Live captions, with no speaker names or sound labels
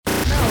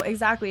No,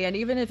 exactly. And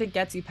even if it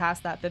gets you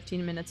past that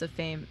 15 minutes of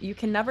fame, you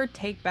can never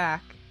take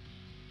back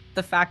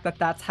the fact that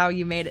that's how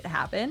you made it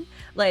happen.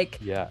 Like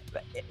Yeah.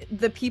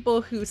 the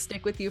people who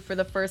stick with you for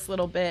the first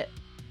little bit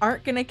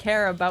aren't going to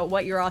care about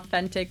what your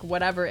authentic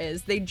whatever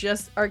is. They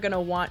just are going to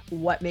want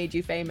what made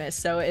you famous.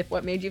 So if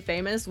what made you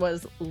famous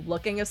was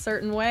looking a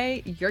certain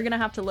way, you're going to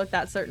have to look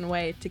that certain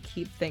way to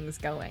keep things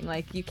going.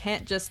 Like you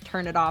can't just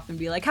turn it off and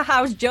be like, haha,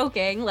 I was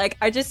joking. Like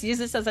I just use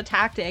this as a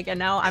tactic and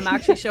now I'm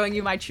actually showing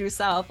you my true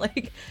self.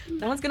 Like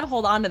no one's going to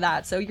hold on to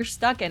that. So you're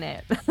stuck in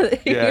it. You're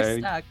Yeah.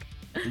 stuck.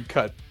 You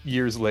cut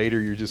years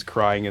later, you're just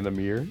crying in the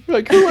mirror. You're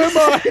like, who am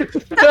I?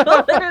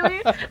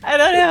 Literally, I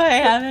don't know who I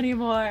am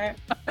anymore.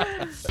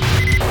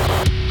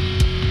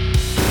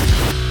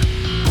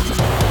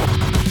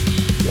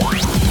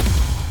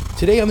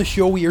 Today on the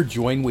show, we are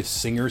joined with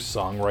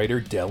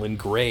singer-songwriter Delyn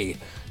Grey.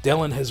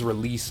 Delyn has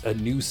released a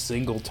new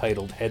single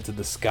titled Head to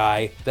the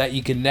Sky that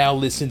you can now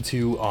listen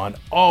to on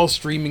all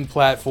streaming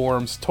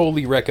platforms.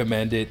 Totally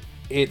recommend it.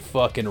 It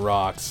fucking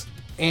rocks.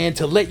 And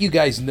to let you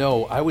guys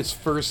know, I was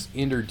first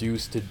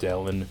introduced to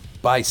Delyn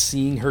by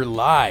seeing her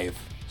live.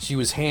 She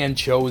was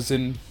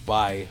hand-chosen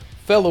by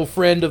fellow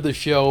friend of the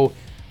show,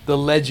 the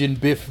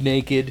legend Bif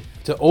Naked,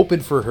 to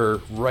open for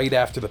her right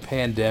after the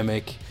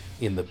pandemic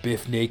in the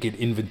Bif Naked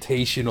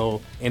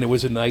Invitational, and it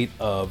was a night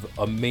of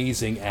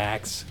amazing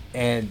acts,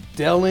 and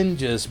Delyn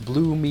just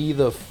blew me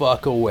the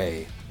fuck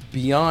away.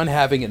 Beyond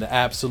having an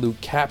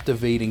absolute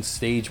captivating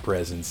stage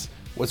presence,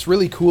 what's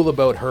really cool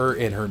about her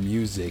and her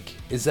music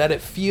is that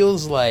it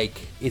feels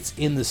like it's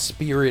in the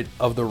spirit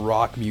of the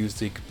rock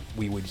music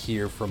we would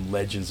hear from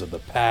legends of the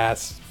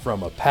past,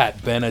 from a Pat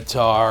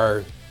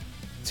Benatar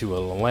to a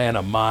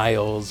Alana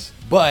Miles,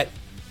 but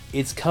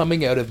it's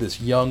coming out of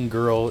this young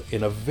girl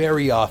in a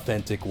very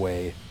authentic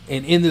way.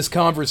 And in this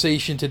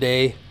conversation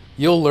today,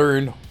 you'll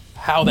learn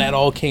how that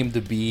all came to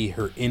be,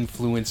 her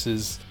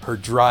influences, her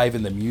drive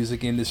in the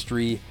music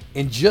industry,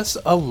 and just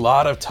a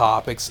lot of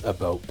topics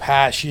about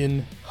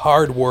passion,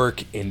 hard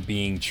work, and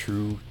being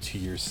true to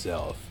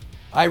yourself.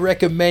 I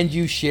recommend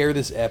you share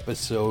this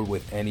episode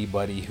with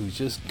anybody who's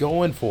just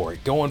going for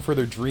it, going for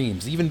their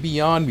dreams, even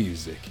beyond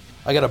music.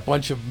 I got a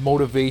bunch of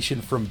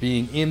motivation from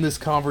being in this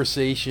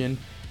conversation,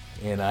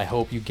 and I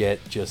hope you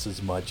get just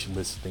as much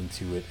listening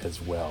to it as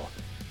well.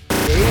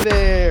 Hey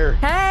there!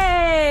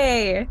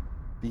 Hey!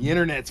 The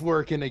internet's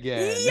working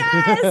again.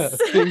 Yes!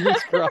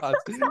 Fingers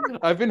crossed.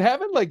 I've been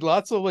having like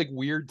lots of like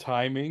weird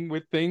timing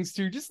with things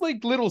too, just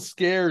like little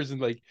scares and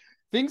like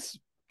things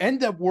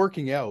end up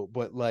working out,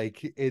 but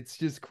like it's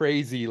just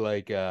crazy.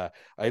 Like I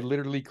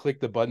literally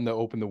clicked the button to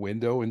open the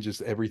window and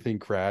just everything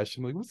crashed.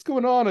 I'm like, what's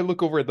going on? I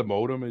look over at the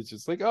modem, and it's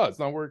just like, oh, it's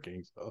not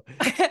working. So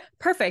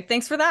Perfect.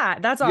 Thanks for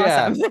that. That's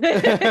yeah.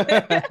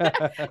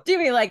 awesome. Do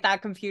we like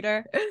that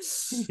computer?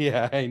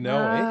 Yeah, I know,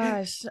 eh?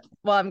 Gosh.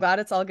 Well, I'm glad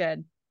it's all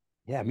good.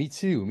 Yeah, me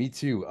too. Me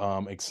too.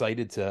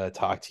 Excited to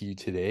talk to you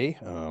today.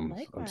 I'm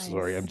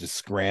sorry, I'm Likewise. just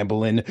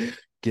scrambling,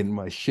 getting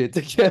my shit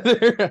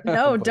together.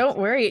 No, But don't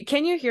worry.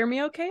 Can you hear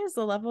me okay? Is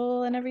the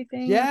level and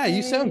everything yeah,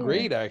 you sound okay?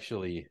 great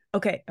actually.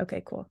 Okay,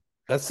 okay, cool.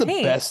 That's the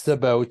Hey, best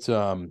about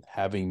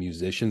having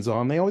musicians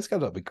on. They always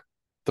got like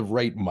the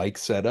right mic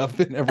setup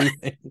and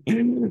everything.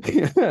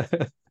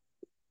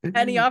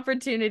 any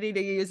opportunity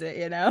to use it,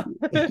 you know?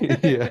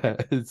 Yeah,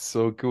 it's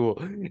so cool.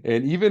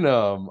 And even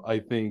I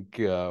think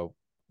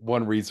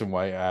one reason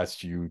why I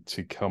asked you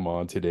to come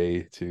on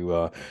today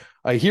to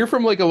I hear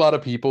from like a lot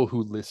of people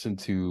who listen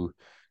to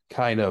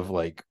kind of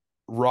like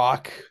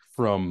rock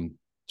from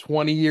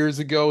 20 years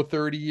ago,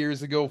 30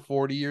 years ago,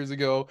 40 years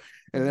ago,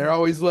 and they're Mhm.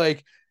 always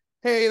like,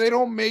 "Hey, they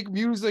don't make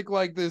music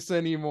like this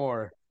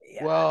anymore."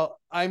 Yeah. Well,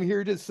 I'm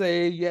here to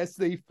say yes,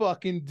 they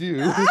fucking do.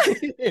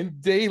 And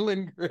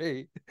Delyn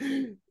Grey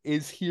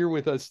is here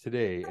with us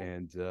today.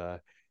 And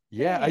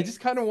yeah, I just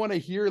kind of Thanks. want to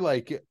hear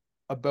like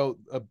about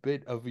a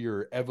bit of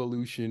your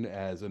evolution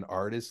as an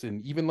artist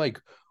and even like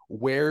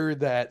where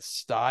that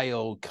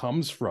style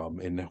comes from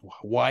and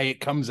why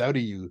it comes out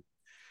of you.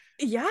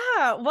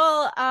 Yeah,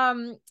 well,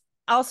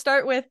 I'll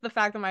start with the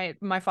fact that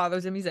my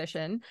father's a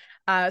musician.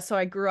 So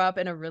I grew up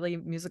in a really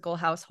musical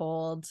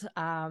household.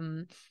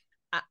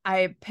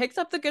 I picked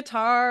up the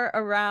guitar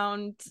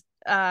around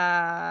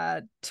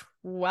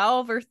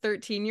 12 or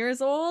 13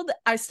 years old.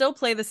 I still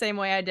play the same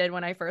way I did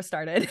when I first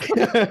started.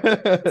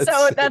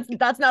 So Sick.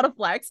 that's not a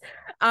flex.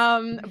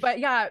 But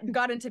yeah,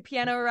 got into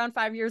piano around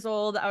 5 years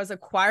old. I was a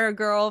choir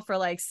girl for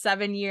like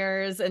 7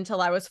 years until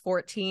I was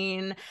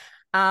 14.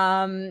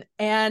 And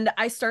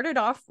I started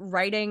off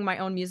writing my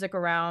own music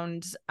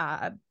around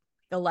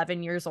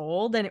 11 years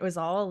old, and it was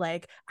all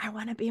like, I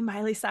want to be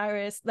Miley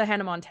Cyrus, the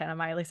Hannah Montana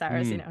Miley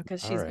Cyrus, you know,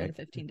 because All she's right. been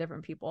 15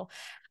 different people.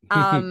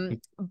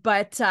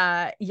 But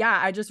yeah,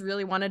 I just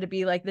really wanted to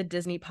be like the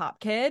Disney pop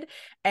kid.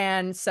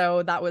 And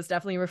so that was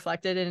definitely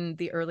reflected in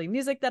the early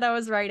music that I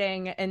was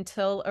writing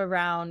until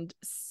around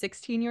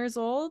 16 years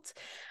old.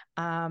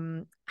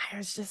 I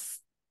was just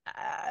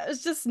I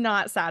was just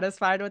not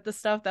satisfied with the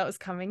stuff that was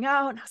coming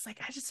out. And I was like,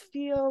 I just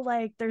feel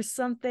like there's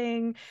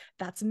something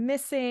that's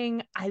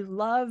missing. I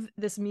love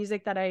this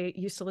music that I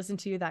used to listen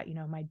to that, you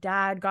know, my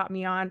dad got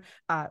me on,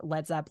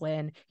 Led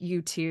Zeppelin,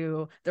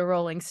 U2, the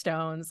Rolling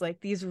Stones,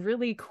 like these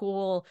really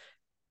cool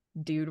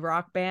dude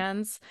rock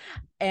bands.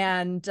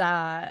 And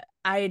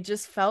I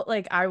just felt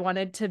like I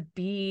wanted to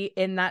be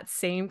in that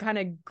same kind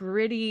of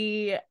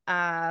gritty,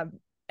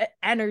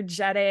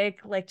 energetic,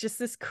 like just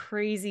this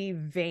crazy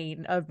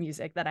vein of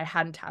music that I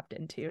hadn't tapped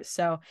into.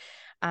 So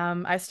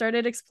I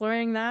started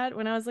exploring that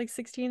when I was like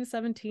 16,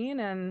 17,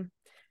 and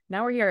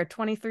now we're here at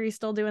 23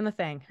 still doing the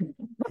thing.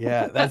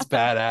 Yeah, that's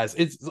badass.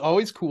 It's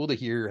always cool to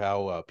hear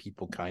how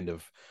people kind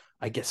of,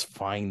 I guess,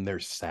 find their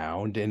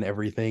sound and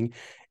everything.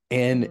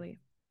 And Totally.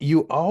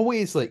 you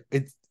always like,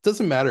 it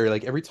doesn't matter.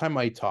 Like every time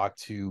I talk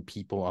to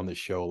people on the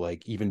show,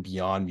 like even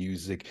beyond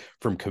music,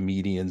 from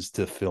comedians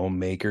to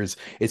filmmakers,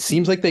 it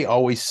seems like they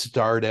always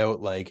start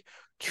out like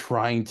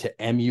trying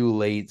to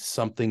emulate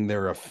something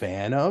they're a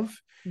fan of.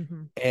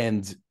 Mm-hmm.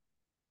 And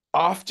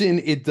often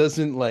it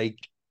doesn't like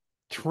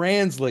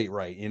translate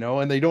right,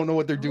 and they don't know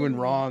what they're doing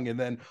Totally. wrong. And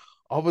then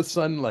all of a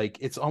sudden, like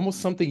it's almost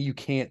something you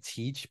can't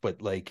teach,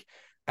 but like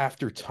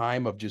after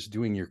time of just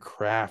doing your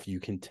craft, you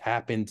can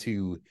tap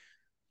into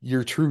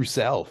your true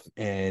self.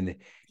 And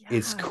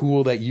it's Yeah.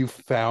 cool that you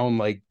found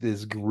like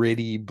this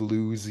gritty,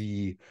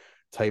 bluesy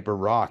type of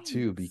rock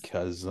too, Thanks.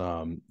 because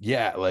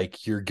yeah,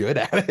 like you're good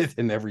at it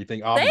and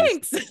everything,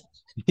 obviously. Thanks.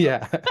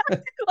 Yeah.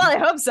 Well, I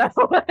hope so.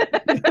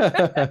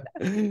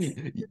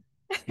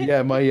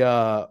 Yeah, my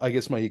I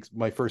guess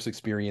my first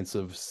experience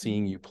of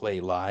seeing you play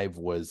live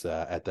was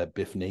at that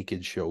Bif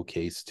Naked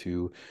showcase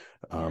too.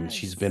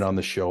 She's been Yes. on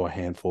the show a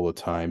handful of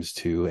times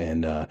too,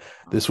 and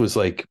this Aw. was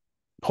like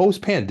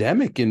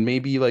post-pandemic and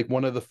maybe like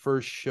one of the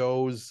first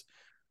shows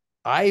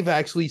I've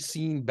actually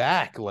seen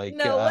back. Like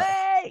No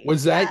way. Yes.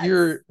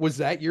 was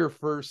that your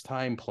first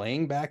time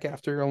playing back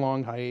after a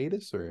long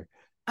hiatus, or?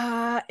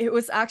 It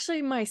was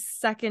actually my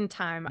second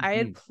time. I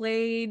had Mhm.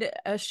 played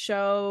a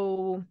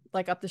show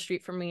like up the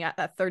street from me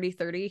at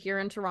 3030 here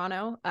in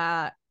Toronto,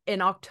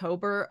 in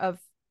October of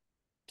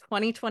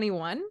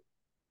 2021,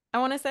 I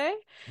want to say.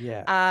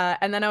 Yeah.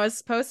 And then I was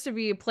supposed to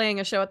be playing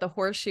a show at the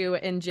Horseshoe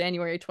in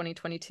January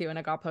 2022, and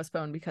it got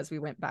postponed because we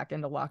went back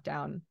into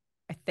lockdown,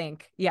 I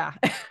think. Yeah.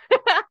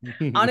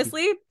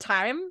 Honestly,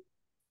 time,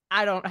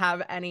 I don't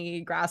have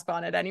any grasp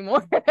on it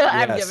anymore. I've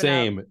Yeah, given up.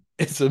 same.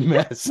 It's a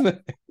mess.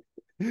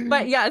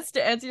 But yes,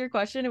 to answer your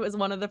question, it was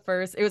one of the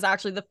first. It was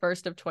actually the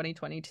first of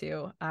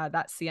 2022.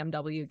 That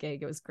CMW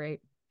gig. It was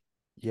great.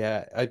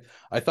 Yeah,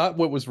 I thought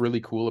what was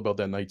really cool about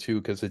that night too,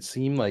 because it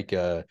seemed like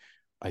I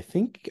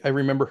think I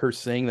remember her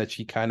saying that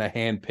she kind of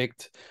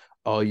handpicked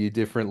all you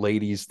different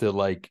ladies to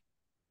like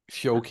Yeah.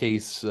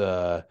 showcase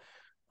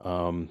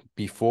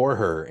before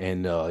her,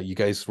 and you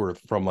guys were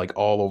from like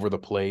all over the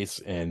place,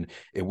 and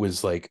it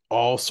was like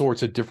all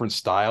sorts of different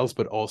styles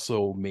but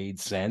also made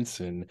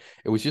sense, and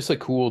it was just a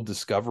cool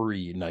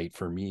discovery night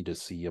for me to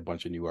see a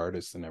bunch of new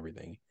artists and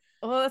everything.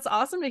 Well, that's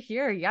awesome to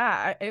hear.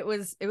 Yeah, it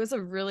was a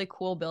really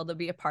cool build to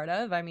be a part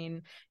of. I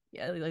mean,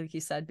 yeah, like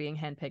you said, being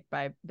handpicked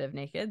by Bif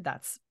Naked,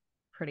 that's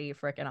pretty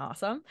freaking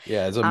awesome.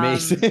 Yeah, it's Um,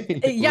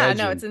 amazing. yeah,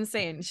 no, it's Legend.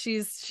 insane.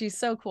 She's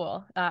so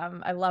cool.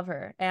 I love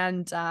her.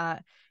 And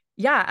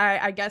yeah,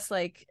 I guess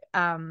like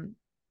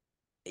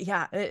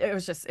yeah, it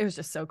was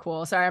just so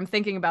cool. Sorry, I'm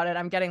thinking about it.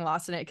 I'm getting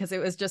lost in it because it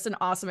was just an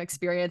awesome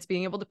experience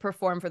being able to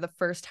perform for the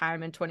first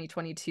time in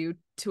 2022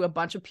 to a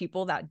bunch of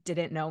people that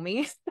didn't know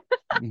me.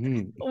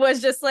 Mhm.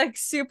 Was just like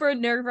super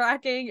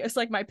nerve-wracking. It's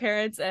like my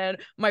parents and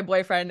my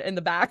boyfriend in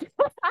the back.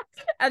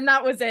 And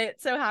that was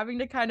it. So having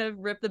to kind of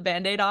rip the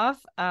band-aid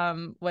off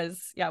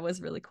was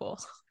really cool.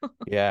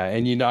 Yeah,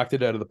 and you knocked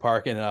it out of the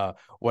park. And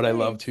what I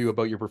love Thanks. too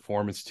about your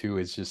performance too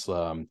is just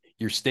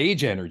your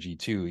stage energy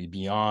too,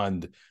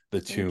 beyond the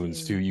Thank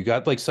tunes too. you. You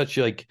got like such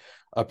like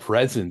a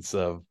presence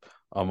of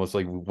almost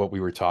like what we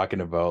were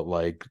talking about,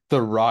 like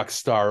the rock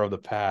star of the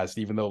past,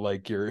 even though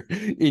like you're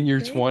in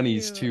your Thank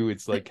 20s you. too.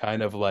 It's like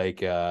kind of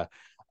like I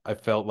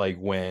felt like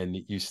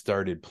when you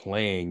started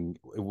playing,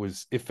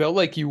 it felt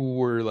like you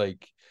were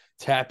like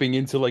tapping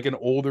into like an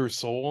older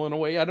soul in a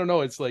way. I don't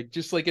know. It's like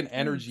just like an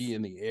energy Thanks.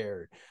 in the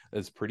air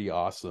that's pretty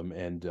awesome.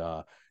 And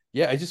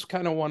yeah, I just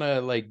kind of want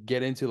to like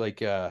get into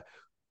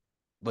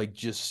like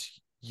just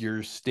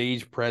your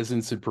stage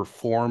presence and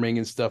performing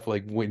and stuff.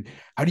 Like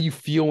how do you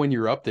feel when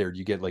you're up there? Do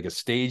you get like a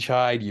stage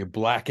high? Do you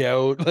black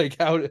out? Like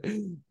how,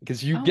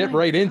 because you Oh get my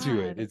right into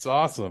it. God. It's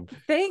awesome.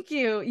 Thank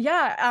you.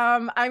 Yeah.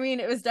 I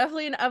mean, it was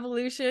definitely an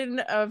evolution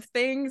of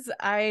things.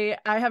 I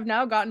have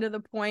now gotten to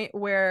the point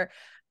where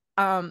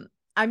um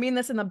I mean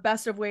this in the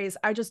best of ways.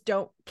 I just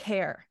don't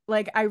care.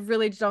 Like I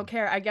really just don't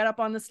care. I get up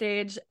on the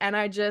stage and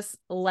I just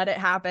let it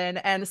happen.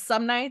 And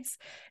some nights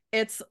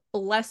it's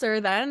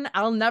lesser than.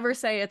 I'll never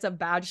say it's a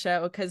bad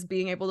show because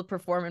being able to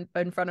perform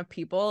in front of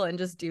people and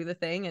just do the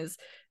thing is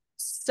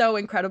so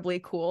incredibly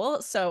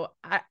cool. So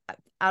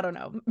I don't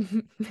know,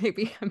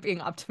 maybe I'm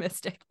being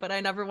optimistic, but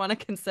I never want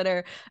to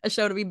consider a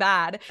show to be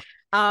bad.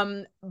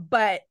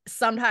 But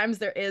sometimes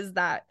there is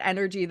that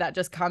energy that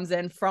just comes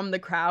in from the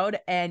crowd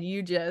and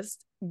you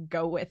just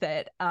go with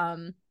it.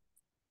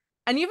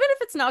 And even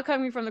if it's not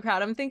coming from the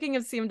crowd, I'm thinking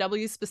of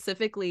CMW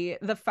specifically,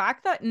 the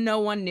fact that no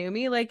one knew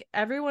me, like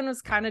everyone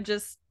was kind of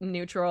just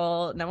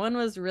neutral. No one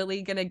was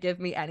really going to give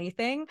me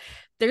anything.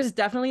 There's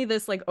definitely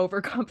this like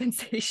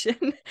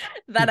overcompensation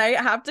that I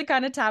have to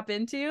kind of tap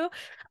into.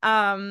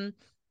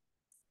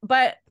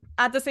 But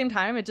at the same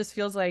time, it just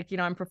feels like,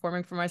 I'm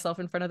performing for myself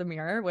in front of the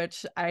mirror,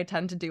 which I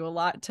tend to do a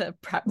lot to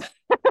prep.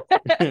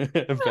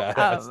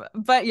 Badass.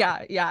 But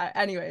yeah.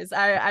 Anyways,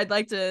 I'd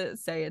like to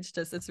say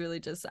it's really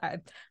just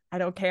I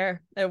don't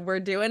care.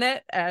 We're doing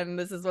it, and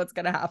this is what's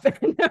gonna happen.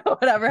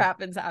 Whatever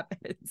happens,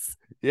 happens.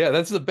 Yeah,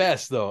 that's the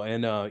best though.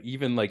 And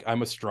even like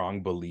I'm a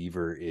strong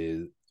believer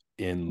in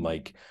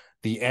like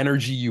the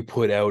energy you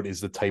put out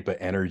is the type of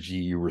energy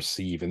you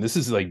receive. And this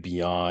is like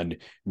beyond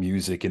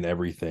music and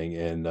everything.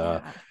 And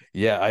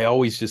yeah, I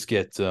always just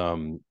get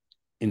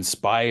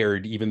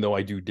inspired, even though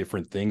I do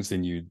different things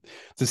than you,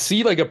 to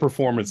see like a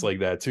performance like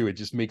that too. It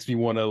just makes me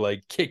want to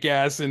like kick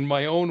ass in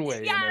my own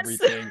way and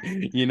everything.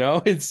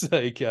 It's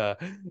like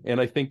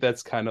and I think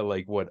that's kind of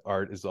like what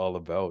art is all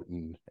about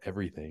and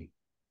everything.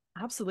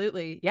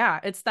 Absolutely. Yeah,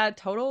 it's that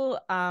total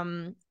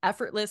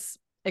effortless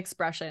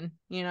expression,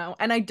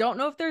 And I don't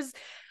know if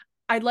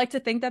I'd like to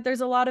think that there's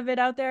a lot of it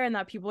out there and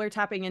that people are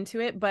tapping into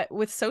it, but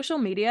with social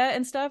media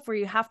and stuff where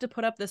you have to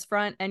put up this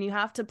front and you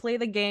have to play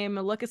the game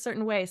and look a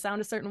certain way,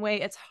 sound a certain way,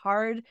 it's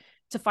hard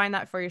to find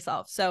that for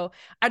yourself. So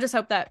I just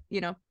hope that,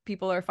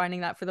 people are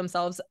finding that for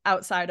themselves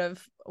outside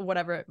of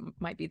whatever it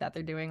might be that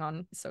they're doing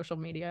on social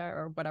media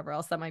or whatever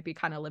else that might be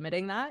kind of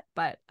limiting that.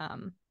 But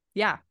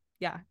yeah,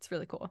 it's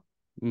really cool.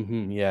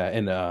 Yeah,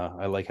 and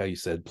I like how you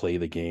said play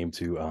the game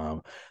too.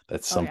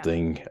 That's Oh, yeah.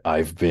 something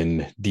I've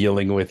been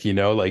dealing with,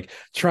 like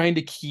trying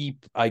to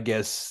keep, I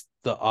guess,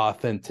 the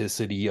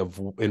authenticity of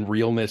and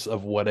realness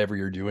of whatever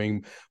you're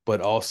doing,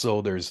 but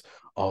also there's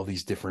all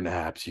these different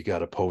apps you got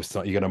to post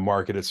on, you got to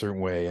market a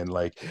certain way, and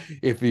like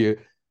if you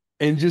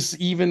and just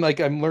even like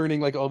I'm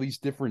learning like all these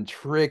different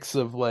tricks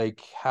of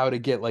like how to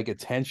get like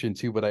attention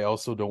too, but I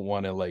also don't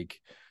want to like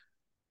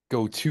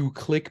go too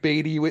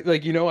clickbaity with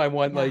like I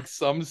want Yeah. like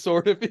some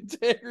sort of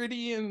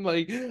integrity, and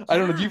like I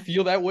don't know, do you Yeah.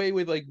 feel that way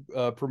with like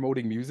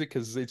promoting music?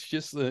 Because it's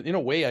just in a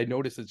way I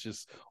notice it's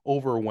just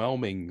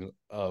overwhelming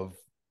of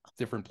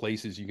different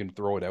places you can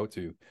throw it out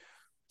to.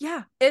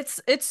 Yeah,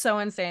 it's so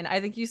insane. I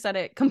think you said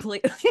it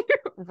completely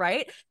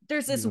right.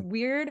 There's this Yeah.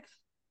 weird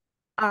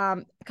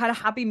kind of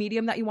happy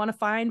medium that you want to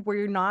find where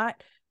you're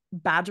not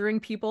badgering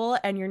people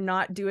and you're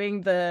not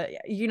doing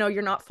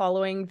you're not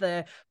following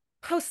the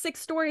post 6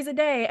 stories a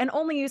day and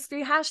only use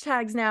 3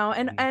 hashtags now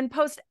and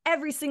post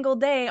every single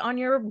day on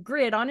your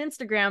grid on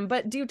Instagram,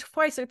 but do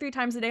twice or 3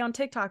 times a day on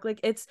TikTok. Like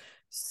it's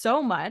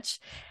so much.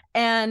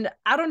 And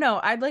I don't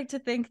know, I'd like to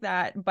think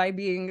that by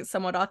being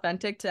somewhat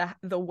authentic to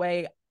the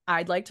way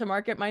I'd like to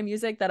market my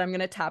music, that I'm going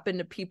to tap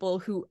into people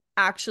who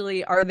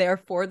actually are there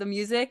for the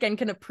music and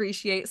can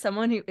appreciate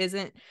someone who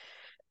isn't,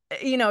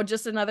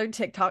 just another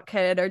TikTok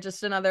kid or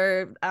just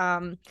another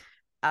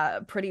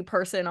pretty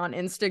person on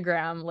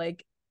Instagram.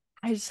 Like,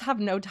 I just have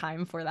no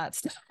time for that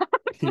stuff.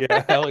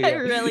 Yeah, hell I yeah.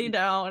 really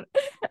don't.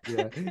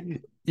 Yeah.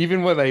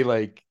 Even when I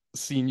like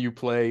seen you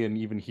play and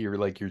even hear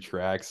like your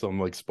tracks on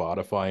like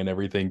Spotify and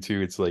everything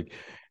too, it's like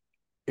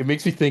it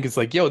makes me think it's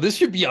like, yo, this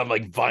should be on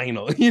like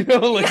vinyl, like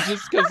Yeah.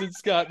 just because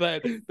it's got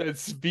that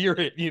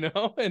spirit,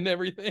 and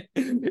everything.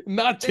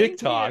 Not Thank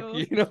TikTok,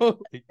 you.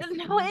 Like,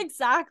 No,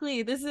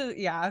 exactly. This is,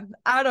 yeah,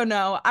 I don't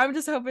know. I'm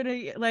just hoping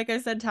to, like I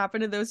said, tap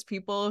into those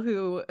people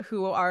who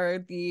are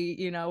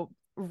the,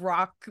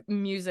 rock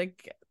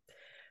music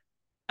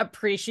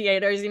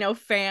appreciators,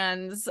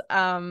 fans,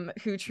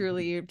 who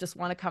truly just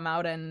want to come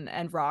out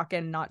and rock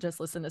and not just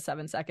listen to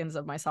 7 seconds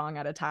of my song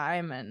at a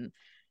time and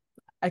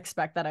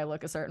expect that I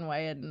look a certain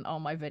way in all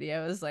my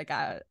videos. Like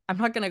I'm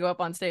not gonna go up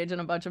on stage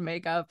in a bunch of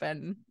makeup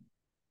and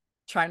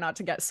try not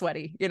to get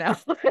sweaty, yeah,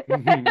 facts,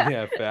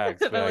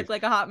 If I look facts.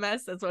 like a hot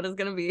mess, that's what it's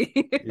gonna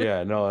be.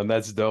 Yeah, no, and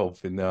that's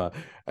dope. And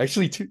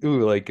actually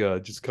too, like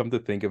just come to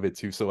think of it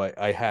too. So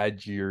I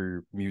had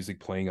your music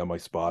playing on my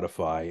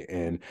Spotify,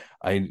 and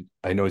I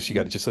noticed you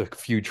got just a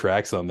few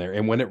tracks on there.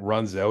 And when it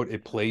runs out,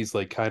 it plays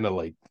like kind of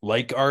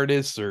like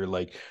artists or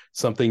like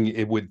something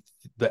it would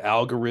the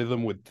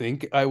algorithm would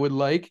think I would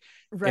like.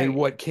 And Right.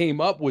 what came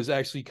up was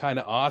actually kind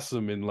of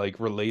awesome and like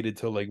related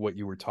to like what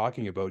you were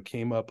talking about.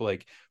 Came up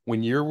like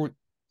when your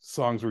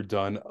songs were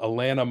done,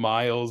 Alana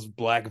Miles'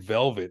 Black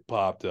Velvet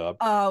popped up.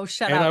 Oh,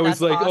 shut And I up. was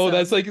That's like, oh,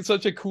 that's awesome. like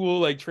such a cool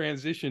like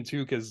transition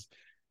too, because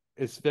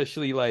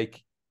especially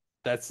like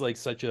that's like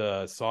such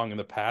a song in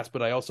the past,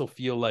 but I also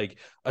feel like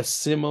a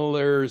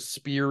similar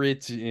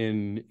spirit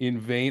in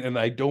vein, and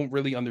I don't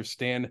really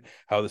understand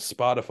how the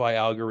Spotify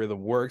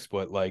algorithm works,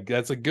 but like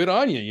that's a good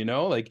on you,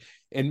 like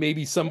and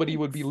maybe somebody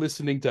would be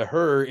listening to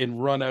her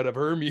and run out of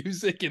her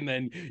music, and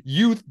then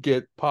you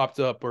get popped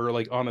up or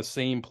like on a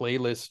same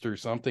playlist or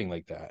something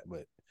like that.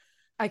 But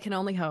I can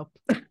only hope.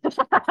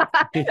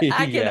 I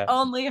can yeah,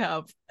 only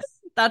hope.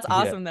 That's yeah.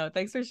 awesome though.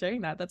 Thanks for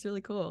sharing that. That's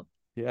really cool.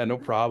 Yeah, no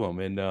problem.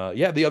 And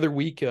yeah, the other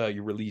week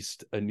you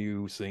released a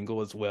new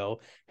single as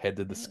well, Head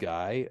to the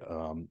Sky.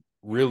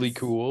 Really Yes.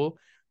 cool.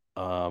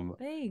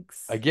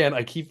 Thanks. Again,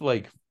 I keep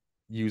like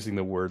using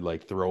the word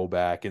like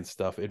throwback and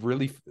stuff. It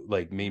really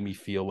like made me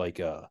feel like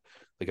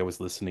I was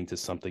listening to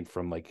something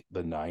from like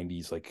the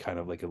 90s, like kind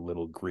of like a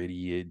little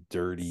gritty,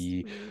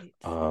 dirty,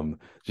 Sweet.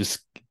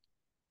 just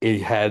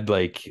it had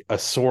like a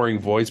soaring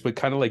voice, but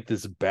kind of like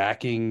this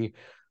backing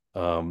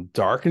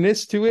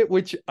darkness to it,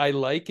 which I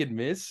like and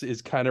miss.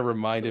 Is kind of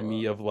reminded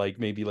me Cool. of like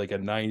maybe like a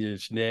Nine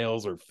Inch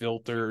Nails or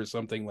Filter or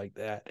something like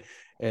that.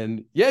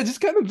 And yeah,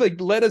 just kind of like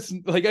let us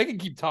like I can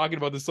keep talking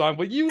about the song,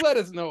 but you let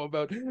us know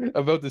about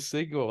the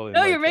single and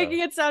No, you're like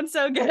making it sound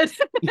so good.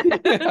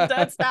 yeah.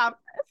 Don't stop.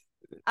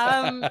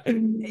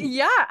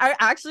 Yeah, I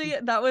actually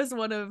that was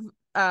one of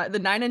the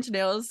Nine Inch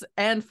Nails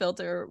and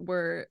Filter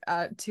were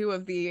two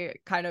of the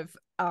kind of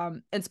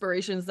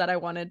inspirations that I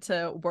wanted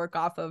to work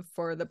off of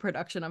for the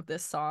production of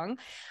this song.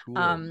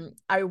 Cool.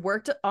 I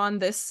worked on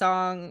this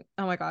song,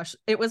 oh my gosh,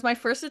 it was my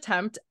first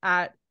attempt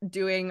at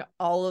doing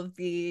all of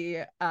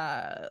the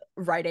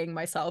writing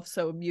myself,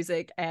 so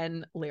music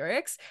and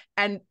lyrics,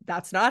 and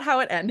that's not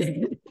how it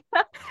ended.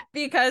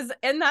 Because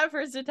in that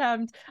first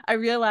attempt, I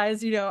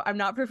realized, I'm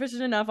not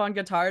proficient enough on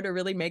guitar to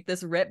really make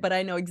this rip, but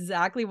I know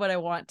exactly what I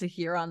want to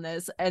hear on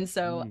this. And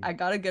so Mm. I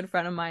got a good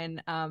friend of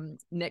mine,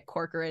 Nick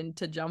Corcoran,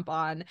 to jump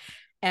on,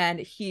 and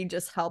he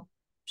just helped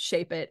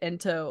shape it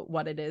into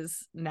what it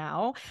is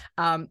now.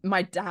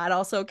 My dad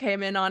also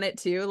came in on it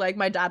too. Like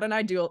my dad and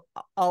I do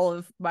all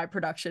of my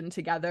production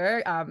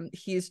together.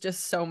 He's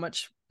just so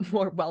much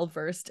more well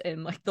versed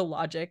in like the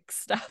Logic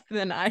stuff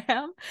than I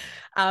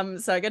am.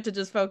 So I get to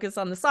just focus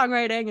on the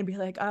songwriting and be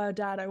like, oh,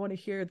 dad, I want to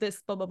hear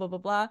this, blah, blah, blah, blah,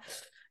 blah.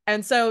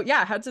 And so,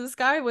 yeah, Head to the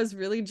Sky was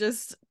really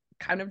just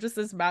kind of just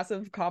this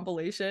massive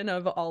compilation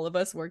of all of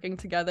us working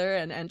together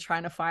and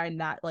trying to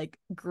find that like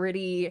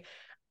gritty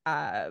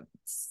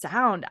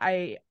sound.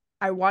 I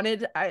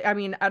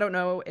mean, I don't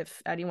know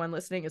if anyone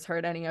listening has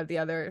heard any of the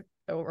other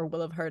or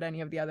will have heard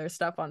any of the other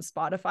stuff on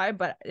Spotify,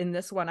 but in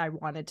this one I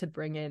wanted to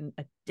bring in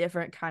a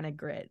different kind of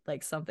grit,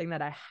 like something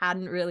that I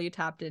hadn't really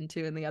tapped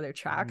into in the other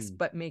tracks, Mm.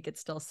 but make it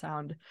still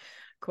sound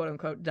quote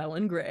unquote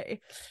Delyn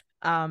Grey.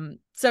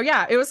 So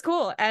yeah, it was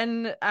cool.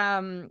 And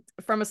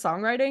from a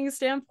songwriting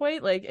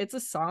standpoint, like it's a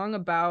song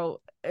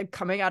about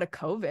coming out of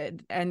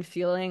COVID and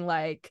feeling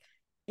like,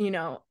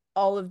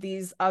 all of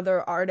these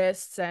other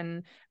artists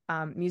and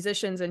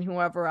musicians and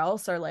whoever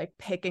else are like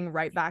picking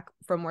right back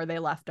from where they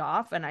left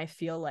off, and I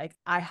feel like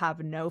I have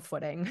no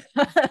footing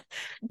to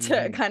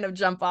Mhm. kind of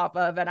jump off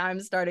of, and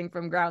I'm starting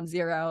from ground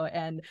zero.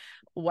 And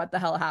what the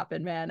hell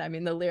happened, man? I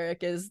mean, the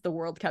lyric is the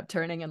world kept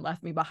turning and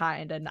left me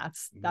behind, and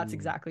that's Mm.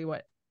 exactly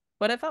what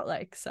it felt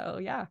like. So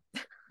yeah.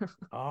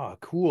 Ah,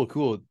 cool,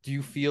 cool. Do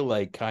you feel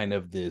like kind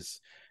of this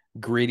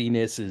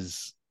grittiness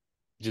is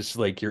just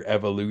like your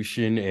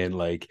evolution and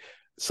like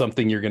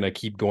something you're gonna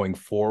keep going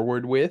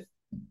forward with?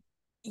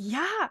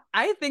 Yeah,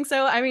 I think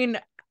so. I mean,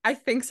 I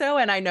think so,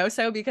 and I know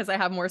so because I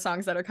have more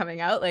songs that are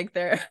coming out. Like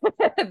they're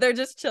they're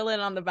just chilling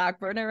on the back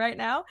burner right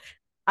now.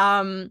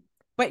 Um,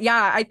 but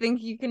yeah, I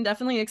think you can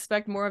definitely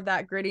expect more of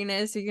that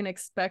grittiness. You can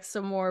expect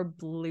some more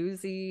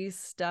bluesy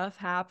stuff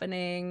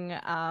happening. Yeah,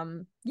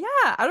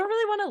 I don't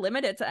really want to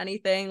limit it to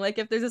anything. Like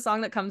if there's a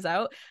song that comes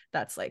out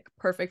that's like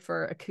perfect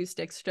for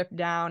acoustic, stripped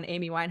down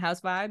Amy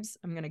Winehouse vibes,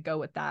 I'm gonna go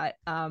with that.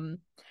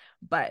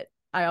 But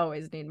I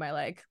always need my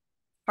like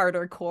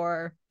harder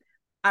core.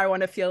 I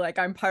want to feel like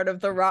I'm part of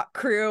the rock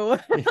crew,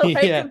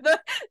 like Yeah.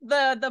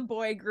 the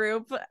boy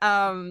group.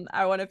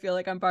 I want to feel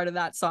like I'm part of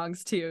that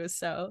songs too.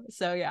 So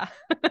yeah.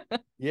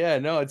 Yeah,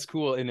 no, it's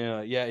cool. And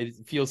yeah, it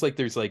feels like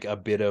there's like a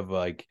bit of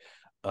like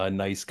a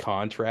nice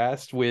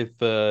contrast with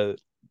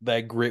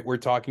that grit we're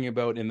talking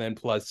about. And then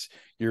plus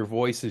your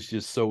voice is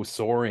just so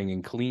soaring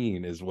and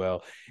clean as well.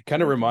 It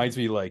kind of Thank reminds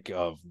you. me like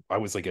of I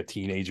was like a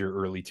teenager,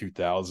 early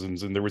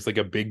 2000s, and there was like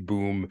a big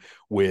boom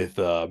with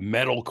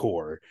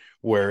metalcore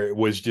where it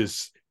was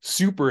just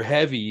super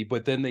heavy,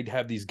 but then they'd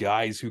have these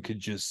guys who could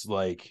just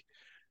like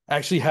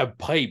actually have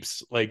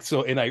pipes like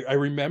so. And I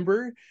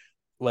remember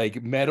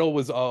like metal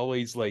was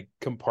always like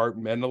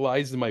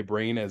compartmentalized in my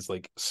brain as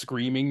like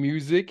screaming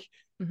music,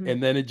 Mhm.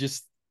 and then it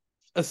just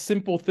a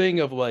simple thing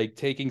of like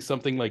taking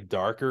something like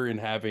darker and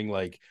having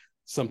like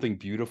something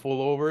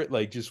beautiful over it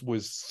like just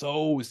was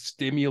so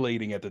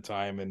stimulating at the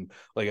time, and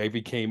like I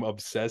became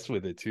obsessed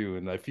with it too.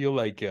 And I feel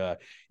like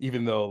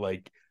even though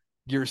like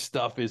your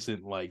stuff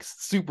isn't like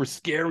super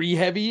scary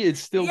heavy, it's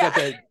still got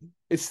Yeah. that,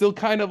 it's still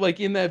kind of like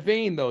in that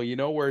vein though,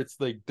 where it's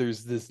like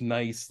there's this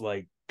nice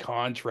like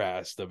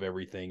contrast of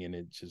everything, and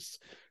it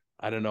just,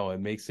 I don't know, it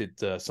makes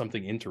it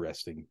something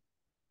interesting.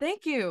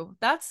 Thank you.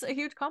 That's a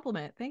huge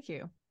compliment. Thank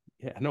you.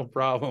 Yeah, no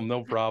problem,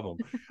 no problem.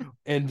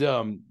 And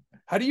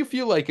How do you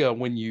feel like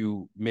when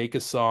you make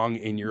a song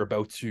and you're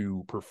about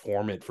to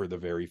perform it for the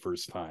very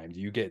first time? Do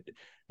you get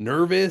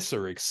nervous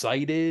or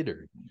excited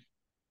or?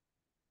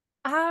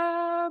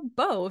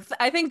 Both.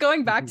 I think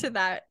going back to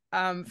that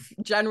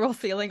general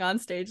feeling on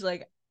stage,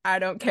 like I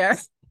don't care.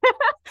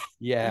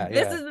 Yeah,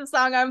 This yeah. is the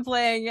song I'm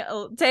playing.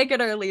 Take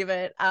it or leave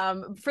it.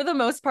 For the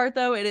most part,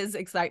 though, it is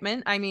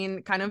excitement. I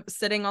mean, kind of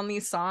sitting on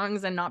these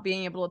songs and not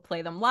being able to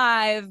play them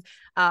live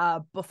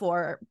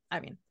before. I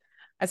mean,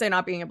 I say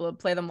not being able to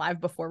play them live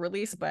before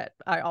release, but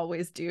I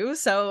always do.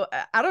 So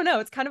I don't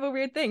know. It's kind of a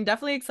weird thing.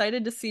 Definitely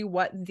excited to see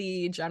what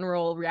the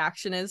general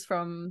reaction is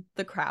from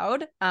the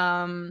crowd.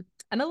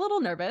 And a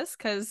little nervous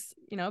because,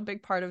 you know, a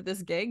big part of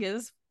this gig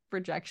is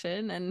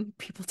rejection and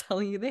people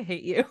telling you they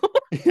hate you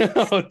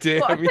Oh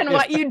damn, and yeah.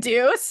 what you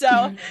do.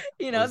 So,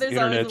 you know, Those there's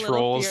always a internet little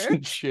trolls fear.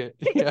 and shit.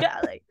 Yeah. Yeah,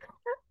 like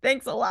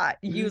thanks a lot,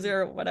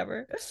 user,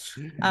 whatever.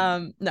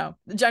 No,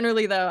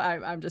 generally though,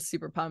 I'm just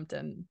super pumped,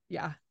 and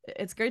yeah,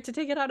 it's great to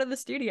take it out of the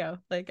studio.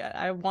 Like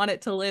I want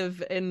it to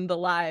live in the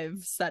live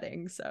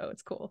setting, so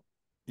it's cool.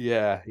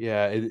 Yeah,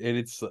 yeah.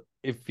 And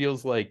it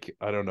feels like,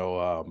 I don't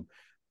know,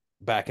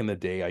 back in the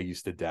day I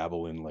used to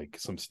dabble in like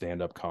some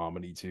stand-up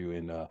comedy too,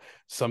 and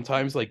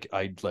sometimes like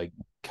I'd like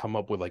come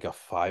up with like a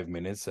 5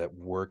 minutes that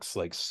works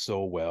like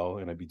so well,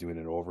 and I'd be doing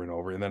it over and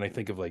over, and then I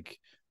think of like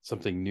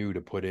something new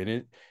to put in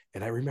it,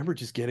 and I remember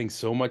just getting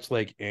so much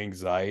like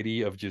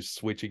anxiety of just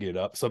switching it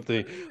up.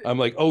 Something I'm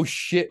like, oh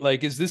shit,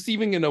 like is this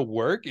even gonna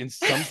work? And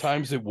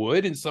sometimes it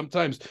would, and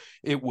sometimes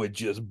it would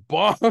just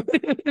bomb.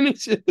 And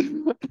it's just,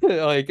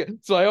 like,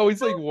 so I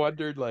always like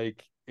wondered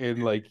like,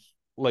 and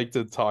like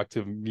to talk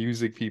to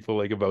music people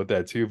like about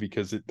that too,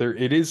 because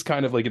it is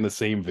kind of like in the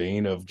same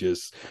vein of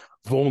just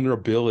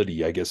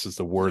vulnerability, I guess is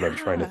the word I'm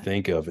trying to Yeah,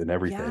 think of, and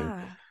everything.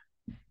 yeah,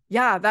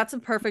 yeah. That's a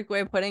perfect way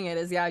of putting it.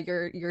 Is yeah,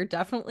 you're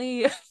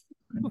definitely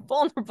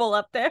vulnerable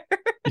up there.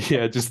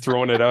 Yeah, just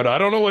throwing it out. I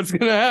don't know what's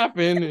gonna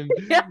happen, and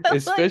Yeah, like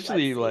let's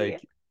especially see.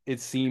 like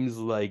it seems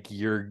like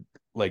you're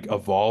like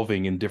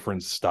evolving in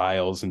different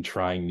styles and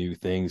trying new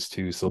things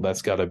too. So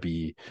that's got to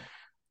be,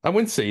 I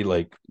wouldn't say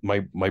like my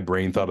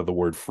brain thought of the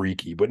word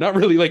freaky, but not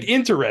really, like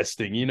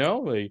interesting, you know?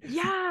 Like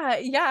Yeah,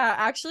 yeah.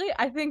 Actually,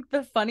 I think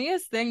the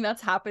funniest thing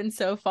that's happened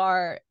so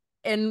far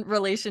in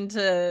relation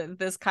to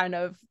this kind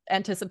of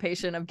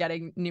anticipation of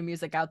getting new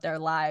music out there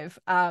live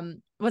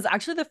was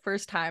actually the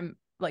first time,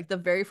 like the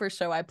very first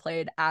show I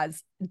played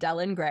as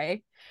Delyn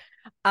Grey.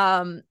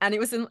 And it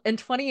was in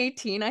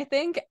 2018, I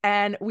think,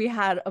 and we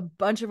had a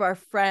bunch of our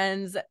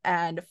friends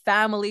and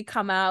family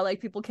come out.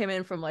 Like people came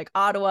in from like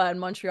Ottawa and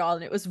Montreal,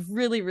 and it was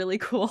really, really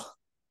cool.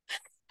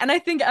 And I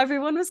think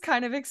everyone was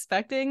kind of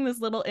expecting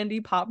this little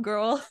indie pop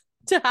girl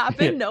to yeah,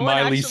 happen. No one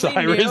Miley actually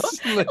knew.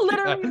 Cyrus. Like, yeah.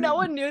 Literally, no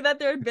one knew that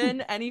there had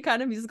been any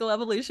kind of musical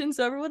evolution.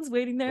 So everyone's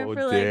waiting there Oh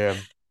for like, damn.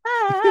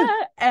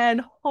 ah.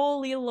 And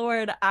holy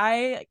Lord,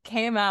 I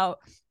came out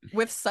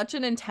with such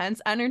an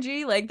intense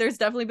energy. Like, there's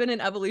definitely been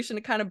an evolution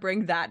to kind of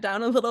bring that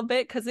down a little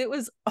bit because it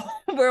was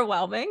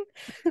overwhelming.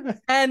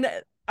 And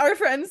our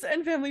friends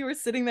and family were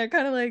sitting there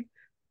kind of like,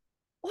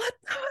 what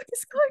the fuck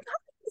is going on?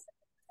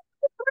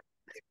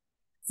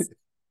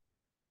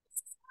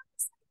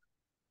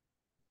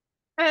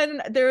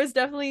 And there was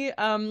definitely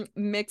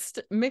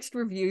mixed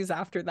reviews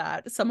after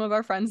that. Some of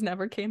our friends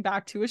never came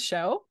back to a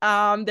show.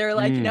 They're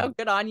like, you know,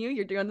 good on you,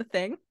 you're doing the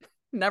thing.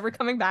 Never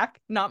coming back,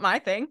 not my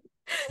thing.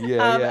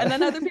 Yeah, And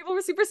then other yeah. people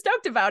were super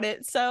stoked about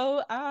it.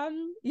 So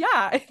yeah,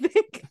 I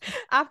think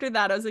after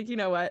that I was like, you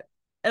know what?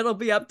 It'll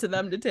be up to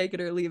them to take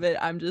it or leave it.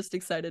 I'm just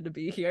excited to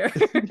be here.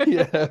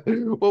 Yeah.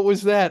 What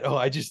was that? Oh,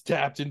 I just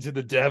tapped into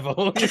the devil.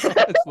 You know,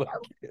 it's like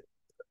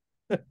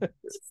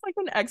It's just like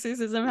an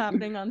exorcism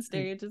happening on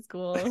stage. It's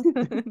cool.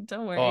 Don't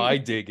oh, I worry.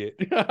 dig it.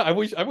 I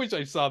wish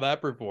I saw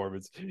that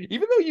performance.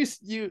 Even though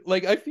you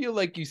like, I feel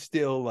like you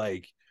still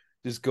like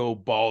just go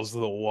balls to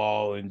the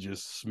wall and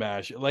just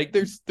smash it. Like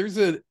there's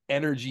an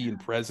energy and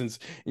presence,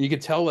 and you can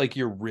tell like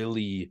you're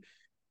really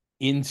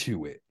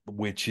into it,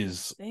 which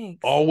is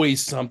Thanks.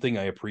 always something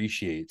I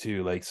appreciate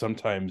too. Like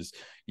sometimes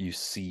you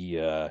see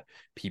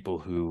people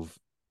who've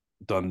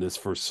done this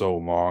for so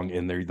long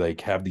and they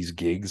like have these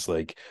gigs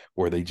like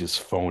where they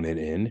just phone it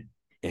in,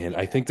 and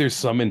I Yeah. think there's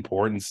some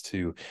importance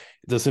to,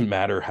 it doesn't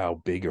matter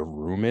how big a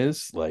room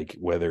is, like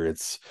whether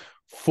it's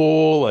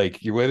full, like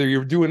whether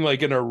you're doing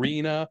like an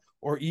arena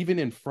or even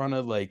in front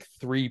of like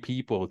three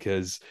people,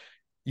 because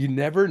you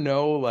never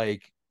know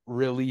like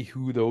really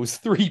who those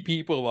three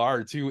people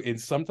are too, and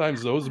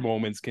sometimes those Yeah.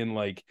 moments can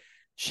like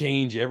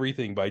change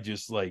everything by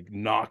just like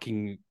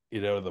knocking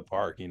it out of the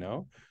park, you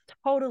know?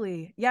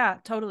 Totally. Yeah,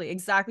 totally.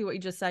 Exactly what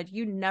you just said.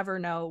 You never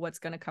know what's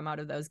going to come out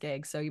of those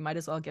gigs. So you might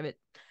as well give it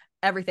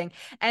everything.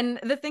 And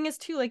the thing is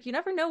too, like you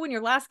never know when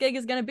your last gig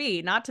is going to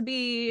be, not to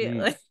be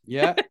like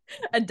Yeah.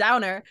 a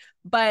downer,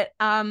 but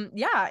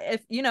yeah,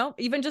 if you know,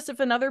 even just if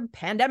another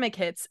pandemic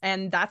hits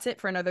and that's it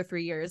for another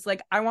 3 years,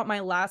 like I want my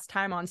last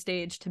time on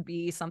stage to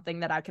be something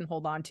that I can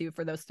hold on to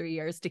for those 3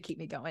 years to keep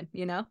me going,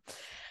 you know?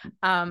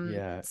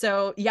 Yeah.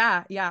 So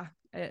yeah, yeah,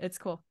 it's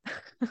cool.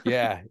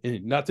 Yeah,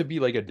 not to be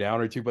like a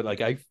downer too, but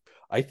like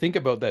I think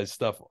about that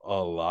stuff a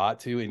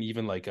lot too. And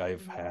even like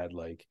I've had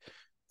like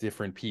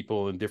different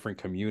people in different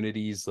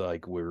communities,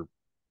 like where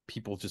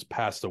people just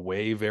passed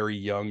away very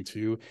young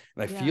too.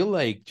 And I feel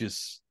like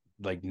just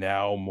like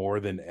now more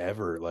than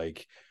ever,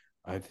 like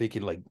I'm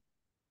thinking like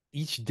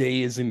each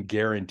day isn't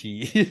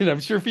guaranteed. And I'm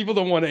sure people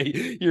don't want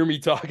to hear me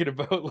talking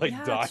about like Yeah,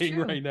 it's dying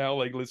true. right now,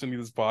 like listening to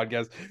this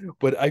podcast.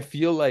 But I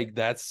feel like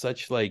that's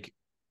such like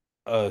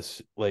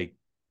us like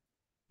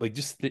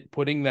just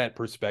putting that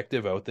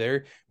perspective out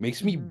there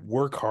makes me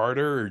work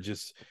harder or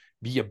just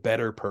be a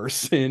better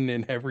person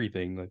and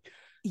everything. Like,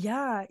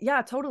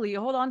 Yeah, totally. You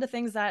hold on to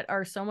things that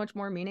are so much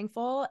more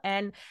meaningful.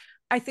 And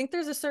I think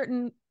there's a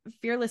certain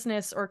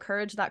fearlessness or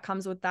courage that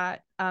comes with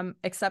that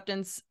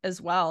acceptance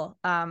as well.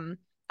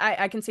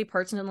 I can say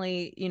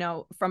personally, you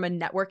know, from a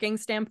networking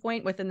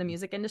standpoint within the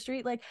music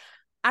industry, like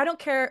I don't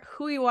care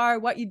who you are,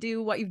 what you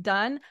do, what you've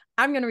done.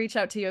 I'm going to reach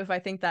out to you if I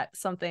think that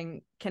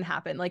something can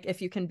happen. Like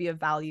if you can be of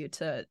value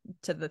to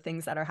the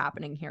things that are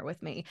happening here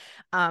with me.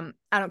 I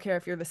don't care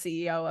if you're the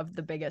CEO of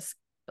the biggest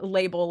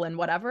label and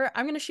whatever.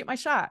 I'm going to shoot my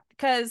shot,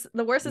 because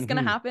the worst that's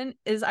going to happen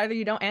is either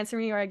you don't answer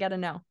me or I get a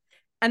no.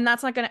 And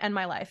that's not going to end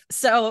my life.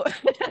 So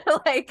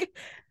like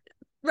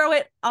throw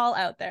it all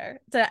out there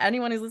to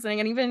anyone who's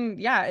listening. And even,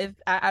 yeah, if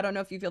I don't know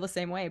if you feel the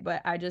same way,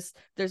 but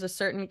there's a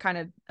certain kind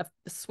of a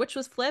switch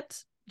was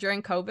flipped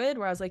during COVID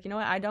where I was like, you know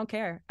what? I don't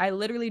care. I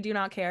literally do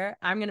not care.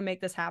 I'm going to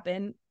make this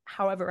happen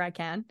however I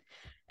can.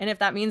 And if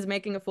that means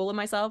making a fool of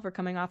myself or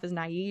coming off as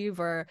naive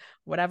or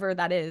whatever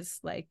that is,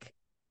 like,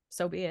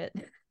 so be it.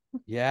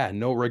 Yeah,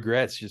 no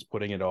regrets, just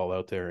putting it all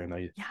out there. And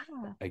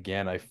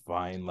I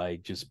find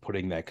like just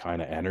putting that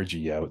kind of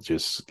energy out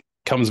just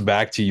comes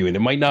back to you, and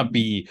it might not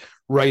be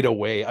right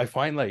away. I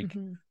find like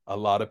a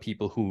lot of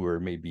people who are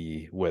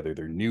maybe, whether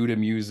they're new to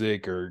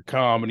music or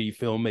comedy,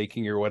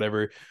 filmmaking or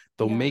whatever,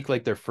 they'll make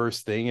like their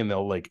first thing and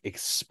they'll like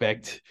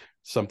expect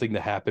something to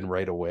happen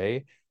right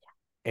away.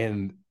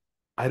 And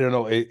I don't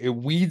know, it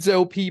weeds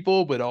out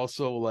people, but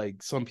also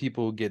like some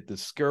people get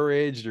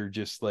discouraged or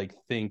just like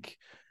think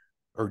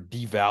or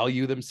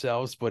devalue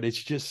themselves. But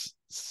it's just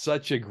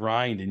such a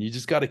grind, and you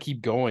just got to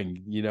keep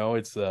going. You know,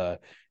 it's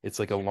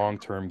like a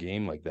long-term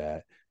game like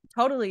that.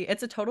 Totally.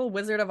 It's a total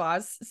Wizard of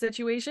Oz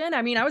situation.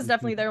 I mean, I was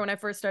definitely there when I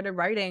first started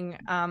writing.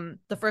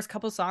 The first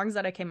couple songs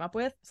that I came up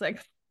with, it's like,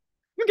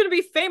 you're gonna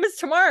be famous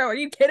tomorrow. Are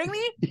you kidding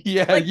me?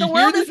 Yeah, like the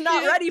world is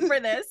not shit? ready for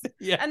this.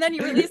 Yeah. And then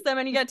you release them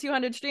and you get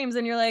 200 streams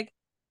and you're like,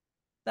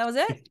 that was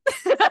it?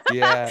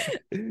 Yeah.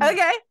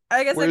 Okay.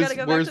 I guess I gotta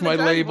go back where's to the my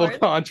drawing label board.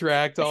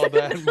 contract, all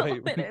that,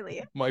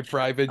 Literally. my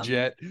private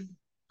jet.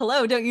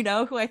 Hello, don't you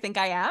know who I think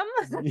I am?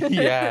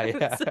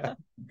 Yeah. So,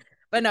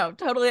 but no,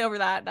 totally over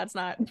that. That's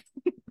not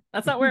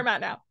where I'm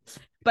at now.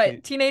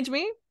 But teenage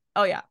me,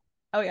 oh yeah.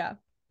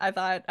 I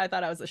thought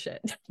I was a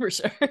shit for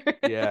sure.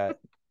 Yeah.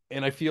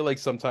 And I feel like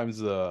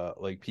sometimes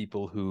like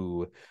people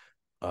who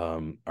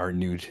are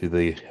new to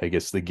the, I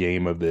guess, the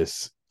game of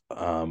this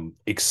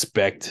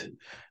expect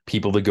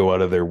people to go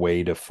out of their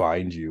way to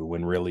find you,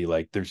 when really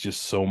like there's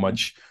just so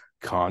much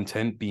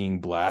content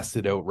being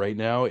blasted out right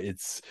now.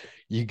 It's,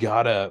 you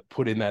gotta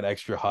put in that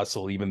extra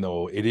hustle, even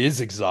though it is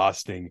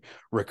exhausting,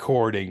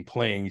 recording,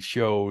 playing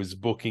shows,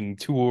 booking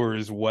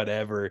tours,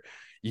 whatever.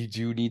 You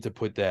do need to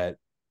put that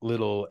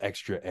little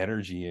extra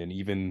energy in,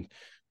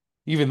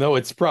 even though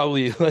it's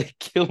probably like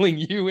killing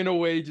you in a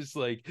way, just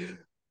like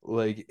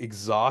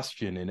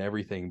exhaustion and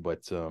everything.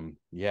 But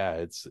yeah,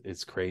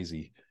 it's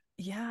crazy.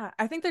 Yeah,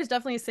 I think there's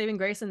definitely a saving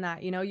grace in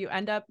that. You know, you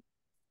end up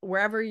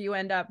wherever you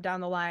end up down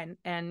the line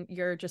and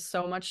you're just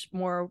so much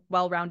more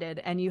well-rounded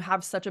and you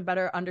have such a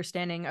better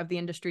understanding of the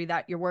industry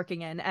that you're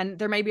working in. And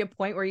there may be a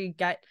point where you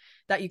get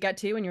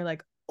to and you're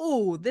like,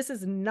 oh, this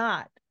is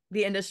not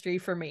the industry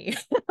for me.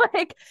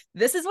 Like,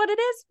 this is what it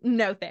is.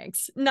 No,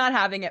 thanks. Not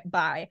having it.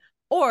 Bye.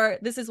 Or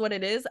this is what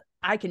it is.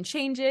 I can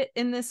change it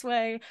in this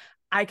way.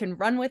 I can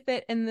run with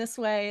it in this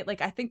way.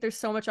 Like, I think there's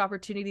so much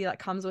opportunity that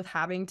comes with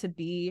having to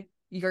be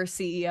your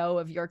CEO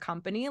of your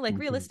company. Like,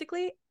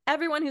 realistically,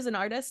 everyone who's an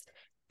artist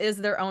is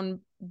their own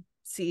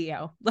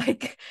CEO.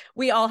 Like,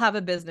 we all have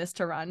a business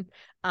to run.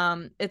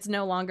 It's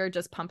no longer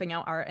just pumping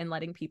out art and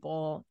letting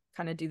people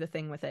kind of do the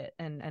thing with it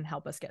and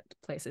help us get to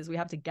places. We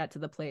have to get to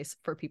the place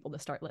for people to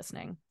start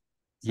listening.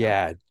 So.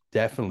 Yeah,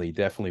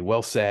 definitely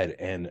well said.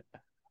 And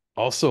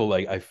also,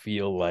 like, I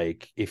feel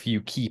like if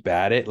you keep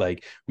at it,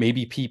 like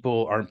maybe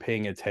people aren't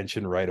paying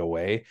attention right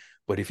away,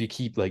 but if you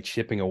keep like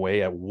chipping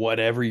away at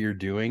whatever you're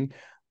doing,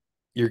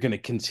 you're going to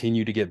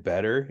continue to get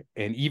better.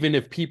 And even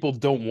if people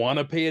don't want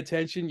to pay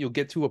attention, you'll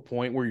get to a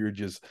point where you're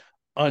just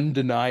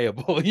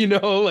undeniable, you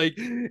know, like,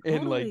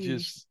 and like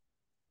just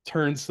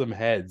turn some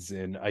heads.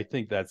 And I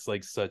think that's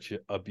like such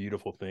a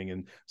beautiful thing,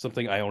 and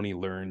something I only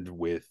learned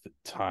with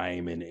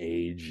time and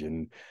age.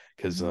 And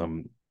because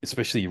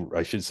especially,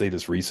 I should say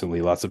this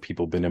recently, lots of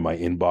people been in my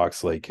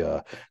inbox like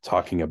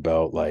talking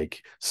about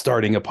like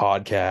starting a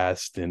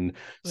podcast and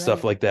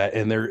stuff like that,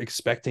 and they're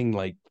expecting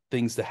like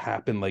things to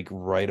happen like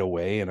right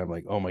away. And I'm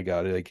like, oh my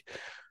god, like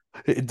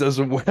It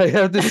doesn't work. I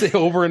have to say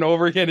over and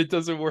over again, it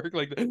doesn't work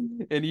like that.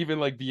 And even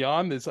like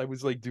beyond this, I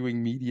was like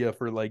doing media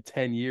for like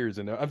 10 years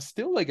and I'm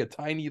still like a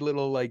tiny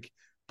little like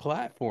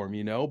platform,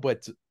 you know,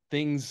 but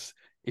things,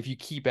 if you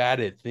keep at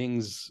it,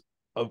 things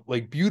of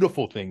like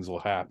beautiful things will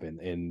happen.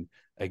 And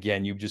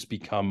again, you just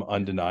become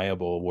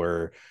undeniable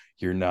where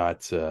you're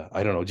not,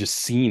 I don't know, just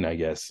seen, I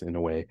guess, in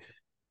a way.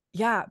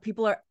 Yeah,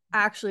 people are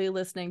actually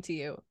listening to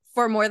you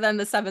for more than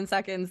the 7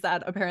 seconds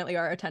that apparently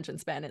our attention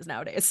span is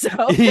nowadays.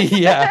 So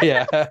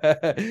Yeah.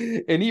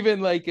 And even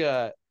like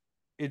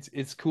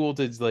it's cool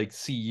to like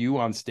see you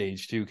on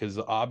stage too, because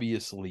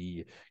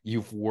obviously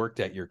you've worked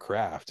at your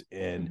craft.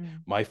 And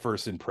my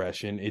first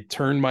impression, it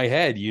turned my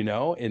head, you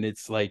know, and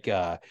it's like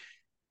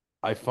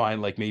I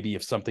find like maybe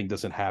if something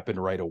doesn't happen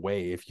right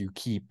away, if you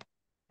keep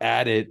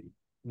at it,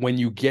 when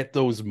you get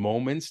those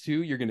moments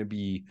too, you're going to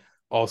be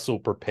also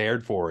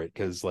prepared for it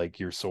because like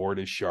your sword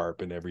is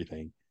sharp and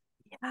everything.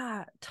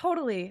 Yeah,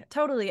 totally.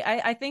 Totally.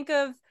 I think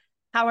of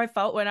how I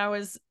felt when I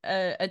was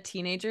a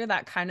teenager,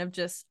 that kind of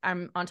just,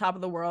 I'm on top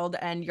of the world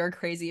and you're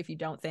crazy if you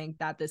don't think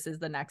that this is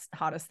the next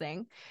hottest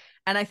thing.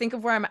 And I think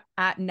of where I'm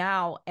at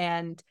now,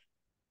 and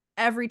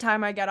every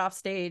time I get off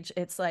stage,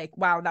 it's like,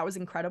 wow, that was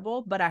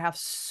incredible, but I have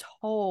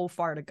so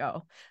far to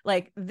go.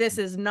 Like, this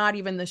is not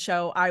even the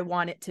show I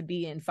want it to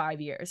be in 5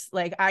 years.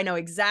 Like, I know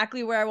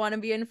exactly where I want to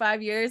be in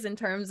 5 years in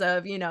terms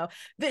of, you know,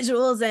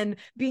 visuals and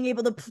being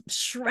able to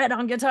shred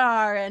on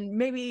guitar and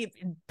maybe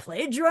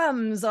play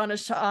drums on a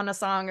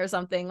song or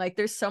something. Like,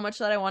 there's so much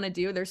that I want to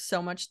do. There's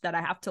so much that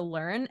I have to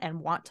learn and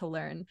want to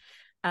learn.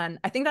 And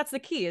I think that's the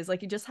key, is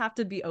like, you just have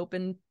to be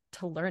open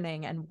to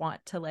learning and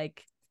want to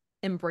like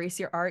embrace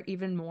your art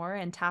even more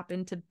and tap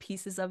into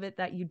pieces of it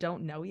that you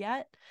don't know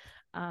yet.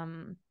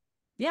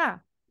 Yeah.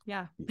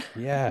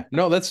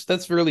 No,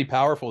 that's really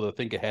powerful to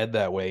think ahead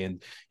that way.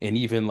 And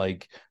even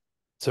like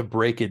to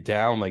break it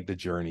down, like the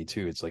journey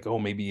too. It's like, oh,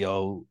 maybe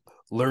I'll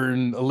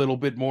learn a little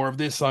bit more of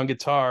this on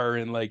guitar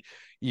and like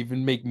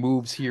even make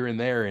moves here and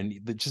there. And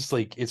just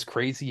like, it's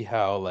crazy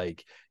how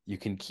like you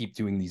can keep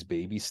doing these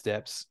baby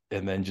steps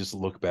and then just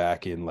look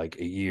back in like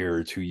a year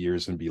or 2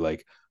 years and be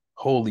like,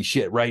 holy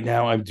shit, right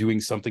now I'm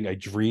doing something I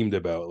dreamed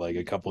about like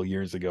a couple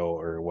years ago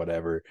or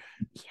whatever.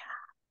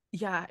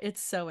 Yeah,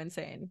 it's so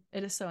insane.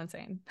 It is so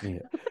insane. Yeah.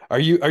 Are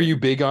you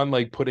big on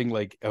like putting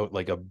like out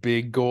like a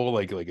big goal,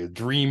 like a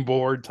dream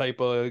board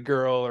type of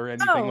girl or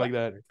anything Oh, like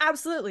that?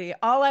 absolutely.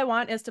 All I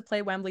want is to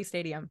play Wembley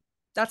Stadium.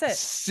 That's it.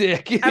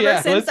 Sick. Ever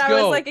Yeah, since let's I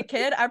was go. like a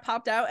kid, I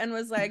popped out and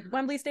was like,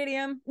 Wembley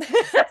Stadium.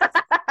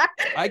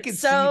 I can see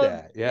So,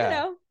 that. you Yeah.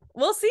 know,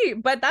 we'll see.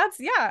 But that's,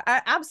 yeah,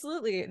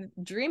 absolutely.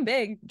 Dream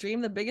big,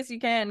 dream the biggest you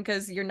can,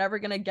 because you're never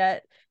going to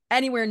get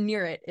anywhere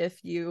near it if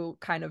you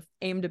kind of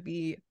aim to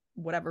be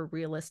whatever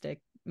realistic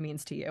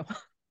means to you.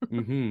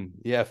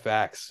 Yeah,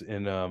 facts.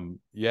 And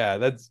yeah,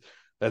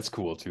 that's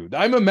cool too.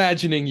 I'm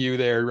imagining you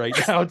there right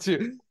now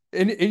too.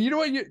 And you know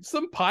what?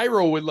 Some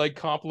pyro would like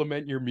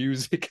compliment your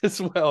music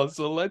as well.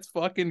 So let's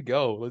fucking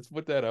go. Let's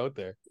put that out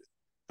there.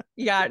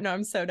 Yeah, no,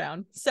 I'm so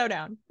down. So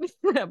down.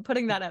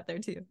 Putting that out there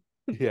too.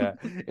 Yeah.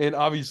 And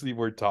obviously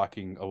we're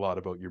talking a lot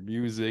about your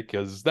music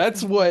because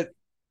that's what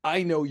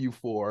I know you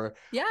for.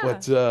 Yeah.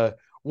 But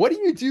what do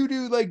you do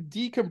to like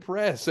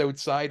decompress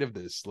outside of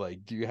this?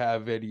 Like, do you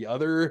have any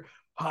other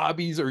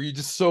hobbies, or are you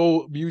just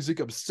so music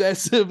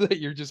obsessive that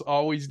you're just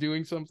always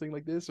doing something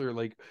like this? Or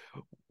like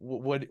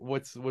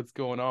what's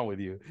going on with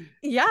you?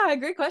 Yeah,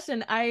 great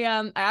question.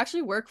 I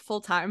actually work full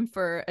time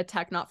for a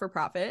tech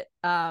not-for-profit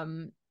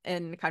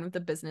in kind of the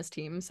business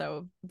team,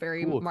 so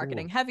very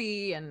marketing Cool.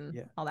 heavy and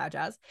Yeah. all that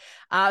jazz.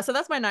 So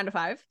that's my 9 to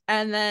 5.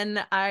 And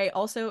then I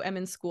also am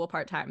in school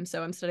part-time.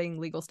 So I'm studying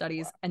legal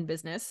studies and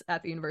business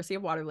at the University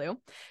of Waterloo.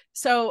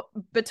 So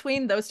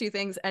between those two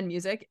things and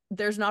music,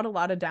 there's not a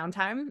lot of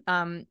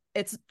downtime.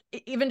 It's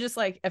even just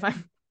like if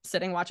I'm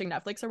sitting watching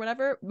Netflix or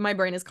whatever, my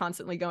brain is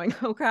constantly going,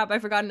 oh crap, I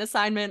forgot an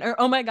assignment, or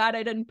oh my God,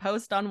 I didn't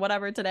post on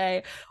whatever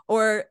today,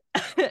 or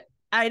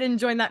I didn't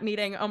join that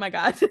meeting. Oh my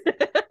God.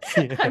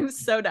 Yeah. I'm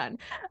so done.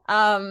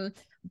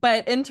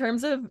 But in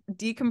terms of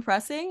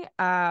decompressing,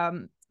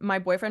 my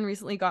boyfriend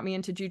recently got me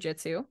into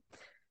jujitsu.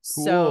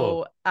 Cool.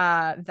 So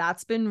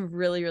that's been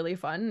really, really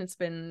fun. It's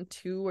been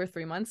 2 or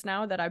 3 months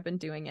now that I've been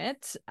doing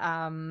it.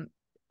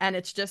 And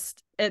it's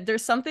just,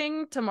 there's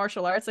something to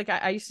martial arts. Like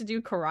I used to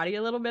do karate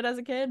a little bit as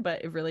a kid,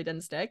 but it really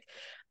didn't stick.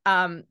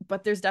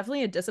 But there's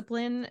definitely a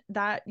discipline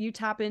that you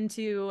tap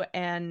into,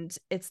 and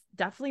it's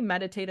definitely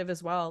meditative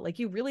as well. Like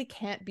you really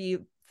can't be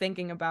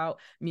thinking about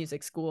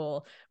music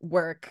school,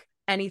 work,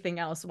 anything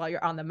else while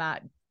you're on the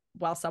mat,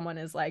 while someone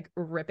is like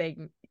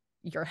ripping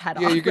your head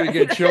Yeah, off. you're gonna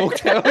get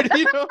choked out,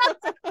 you know.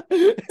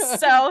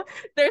 So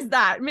there's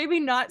that. Maybe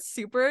not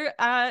super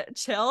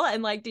chill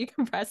and like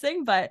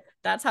decompressing, but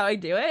that's how I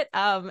do it.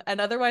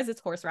 And otherwise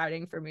it's horse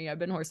riding for me. I've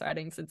been horse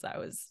riding since I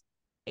was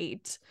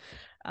 8.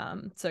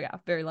 So yeah,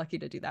 very lucky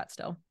to do that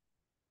still.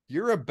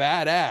 You're a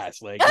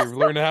badass. Like you're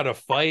learning how to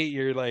fight.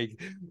 You're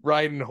like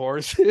riding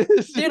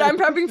horses. Dude, I'm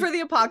prepping for the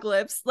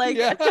apocalypse. Like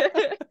Yeah.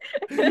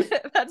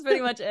 that's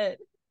pretty much it.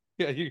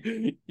 Yeah,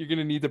 you're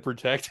gonna need to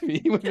protect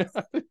me.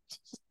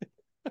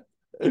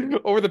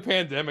 over the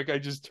pandemic, I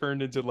just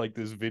turned into like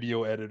this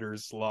video editor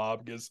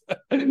slob because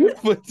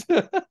but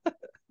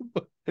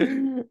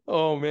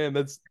oh man,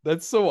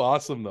 that's so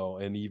awesome though.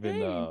 And even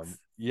Thanks.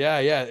 yeah,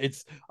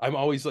 it's I'm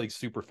always like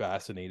super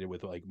fascinated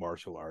with like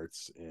martial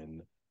arts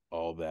and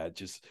all that.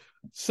 Just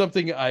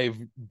something I've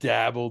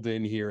dabbled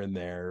in here and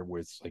there where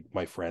it's like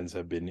my friends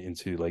have been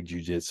into like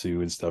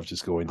jujitsu and stuff,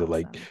 just going to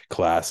like Awesome.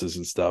 classes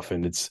and stuff.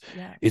 And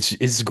Yeah.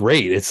 it's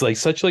great. It's like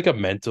such like a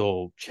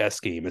mental chess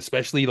game,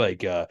 especially like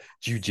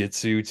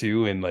jujitsu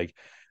too, and like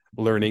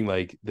learning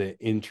like the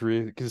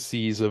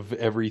intricacies of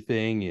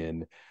everything.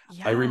 And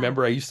I Yeah.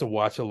 remember I used to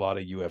watch a lot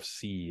of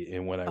UFC,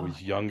 and when I Oh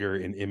was yeah. younger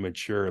and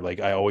immature, like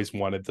I always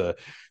wanted to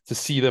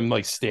see them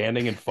like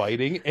standing and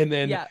fighting. And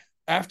then Yeah.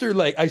 after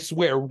like I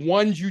swear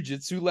one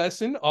jujitsu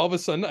lesson, all of a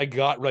sudden I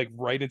got like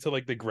right into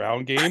like the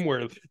ground game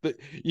where the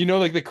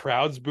like the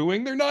crowd's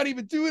booing. They're not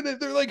even doing it.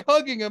 They're like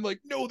hugging. I'm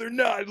like, no, they're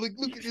not. Like,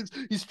 look at this.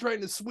 He's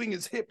trying to swing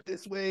his hip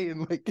this way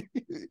and like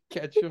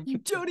catch him. You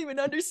don't even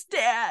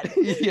understand.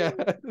 Yeah,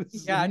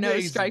 it's Yeah, no,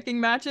 amazing.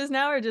 striking matches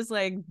now are just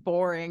like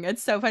boring.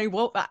 It's so funny.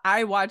 Well,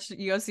 I watch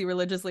UFC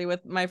religiously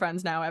with my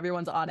friends now.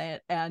 Everyone's on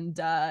it. And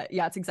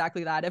yeah, it's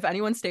exactly that. If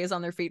anyone stays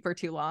on their feet for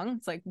too long,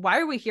 it's like, why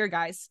are we here,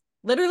 guys?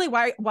 Literally,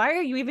 why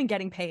are you even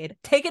getting paid?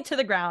 Take it to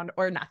the ground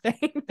or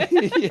nothing.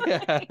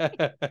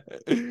 Yeah.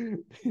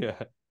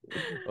 Yeah.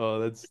 Oh,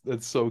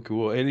 that's so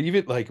cool. And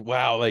even like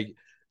wow, like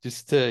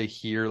just to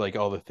hear like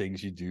all the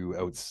things you do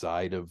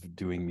outside of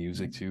doing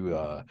music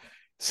too,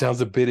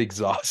 sounds a bit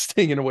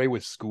exhausting in a way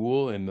with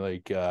school. And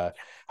like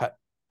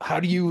how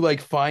do you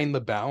like find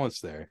the balance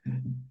there?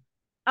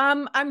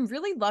 I'm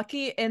really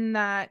lucky in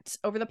that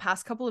over the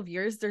past couple of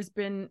years, there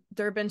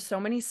have been so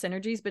many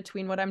synergies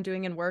between what I'm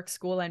doing in work,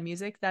 school, and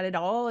music that it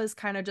all is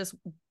kind of just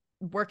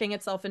working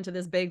itself into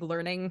this big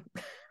learning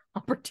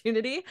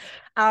opportunity.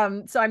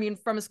 So I mean,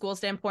 from a school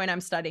standpoint,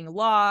 I'm studying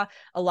law,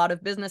 a lot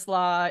of business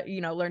law,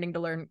 learning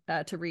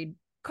to read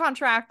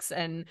contracts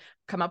and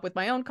come up with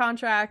my own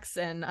contracts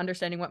and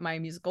understanding what my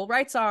musical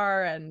rights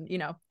are and,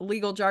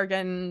 legal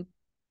jargon,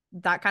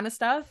 that kind of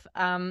stuff.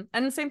 And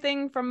the same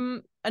thing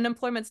from an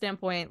employment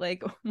standpoint,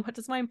 like what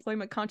does my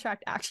employment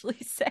contract actually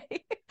say?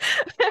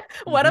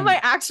 What am Mhm. I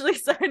actually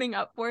signing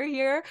up for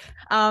here?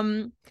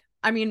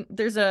 I mean,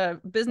 there's a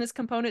business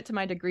component to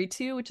my degree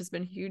too, which has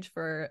been huge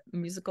for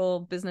musical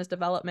business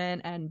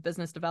development and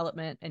business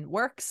development and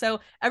work.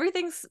 So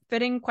everything's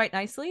fitting quite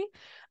nicely.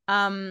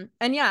 And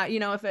yeah,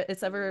 if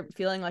it's ever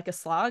feeling like a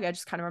slog, I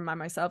just kind of remind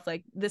myself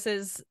like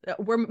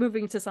we're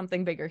moving to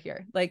something bigger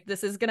here. Like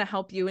this is going to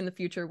help you in the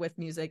future with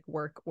music,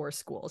 work, or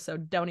school. So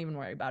don't even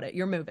worry about it.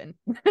 You're moving.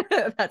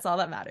 That's all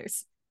that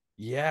matters.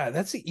 Yeah,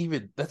 that's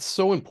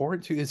so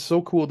important too. It's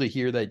so cool to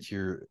hear that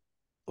you're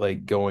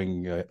like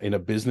going in a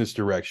business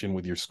direction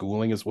with your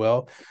schooling as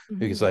well,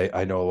 because Mhm.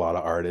 I know a lot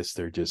of artists,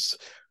 they're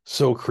just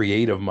so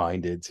creative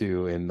minded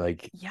too. And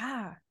like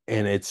Yeah.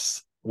 and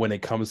it's when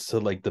it comes to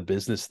like the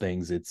business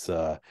things, it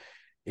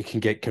can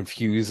get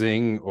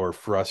confusing or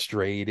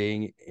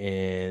frustrating.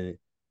 And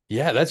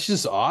yeah, that's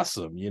just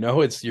awesome.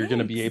 It's you're going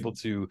to be Thanks. able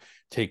to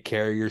take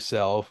care of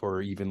yourself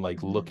or even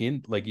like look Mhm.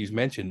 in, like you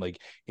mentioned, like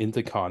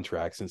into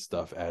contracts and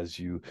stuff as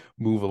you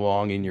move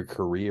along in your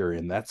career.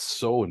 And that's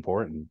so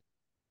important.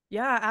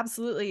 Yeah,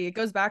 absolutely. It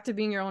goes back to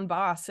being your own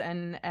boss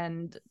and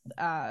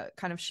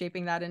kind of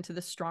shaping that into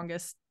the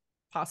strongest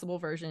possible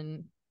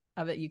version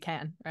of it you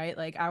can, right?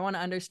 Like I want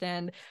to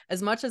understand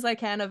as much as I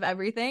can of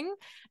everything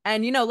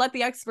and let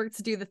the experts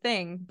do the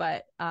thing,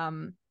 but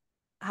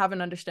have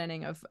an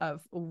understanding of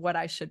what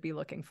I should be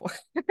looking for.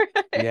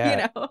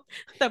 Yeah.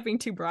 Without being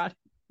too broad.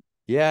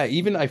 Yeah,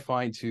 even I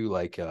find too,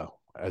 like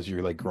as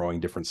you're like growing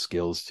different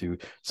skills too,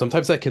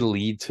 sometimes that can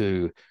lead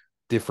to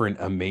different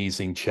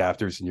amazing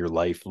chapters in your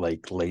life,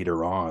 like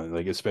later on,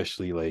 like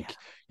especially Yeah. like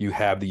you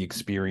have the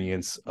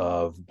experience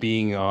of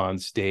being on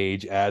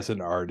stage as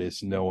an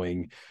artist,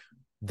 knowing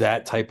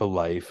that type of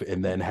life,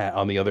 and then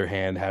on the other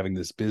hand, having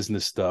this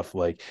business stuff,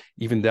 like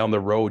even down the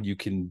road, you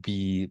can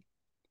be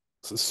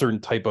certain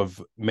type of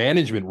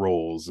management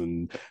roles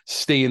and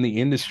stay in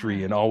the industry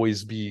Yeah. and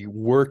always be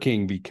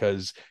working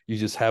because you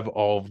just have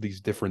all of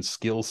these different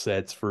skill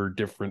sets for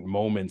different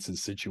moments and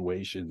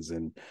situations.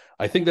 And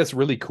I think that's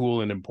really cool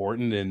and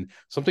important, and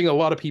something a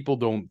lot of people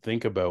don't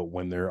think about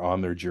when they're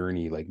on their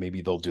journey. Like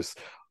maybe they'll just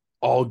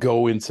all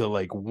go into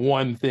like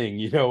one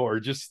thing, or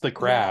just the Yeah.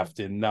 craft,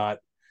 and not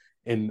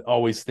and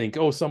always think,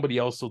 oh, somebody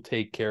else will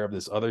take care of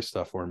this other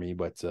stuff for me.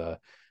 But yeah,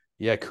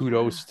 Yeah.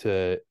 kudos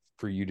to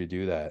for you to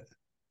do that.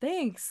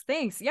 Thanks.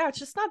 Thanks. Yeah, it's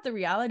just not the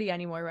reality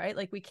anymore, right?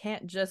 Like we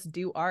can't just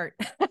do art.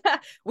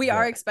 We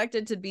are Yeah.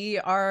 expected to be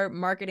our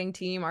marketing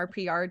team, our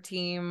PR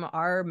team,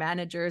 our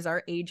managers,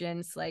 our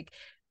agents. Like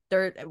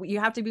you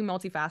have to be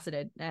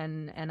multifaceted.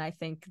 And I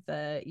think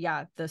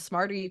the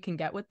smarter you can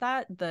get with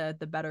that,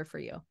 the better for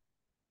you.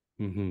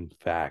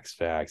 Facts.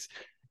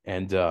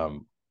 And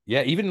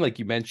yeah, even like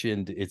you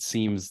mentioned, it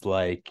seems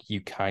like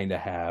you kind of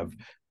have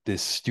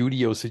this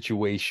studio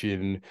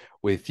situation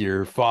with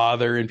your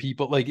father and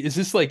people. Like, is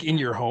this like in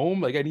Yeah. your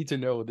home? Like, I need to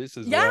know this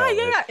as Yeah, well.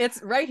 yeah, yeah.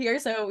 It's right here.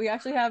 So we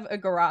actually have a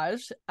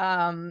garage.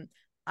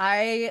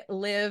 I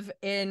live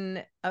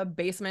in a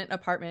basement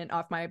apartment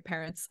off my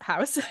parents'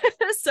 house,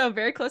 so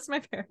very close to my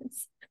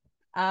parents.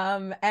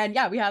 And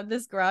yeah, we have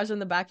this garage in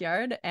the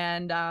backyard,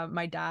 and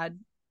my dad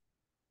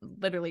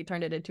literally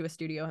turned it into a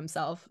studio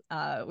himself,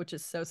 which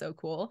is so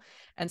cool.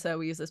 And so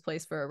we use this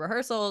place for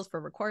rehearsals,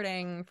 for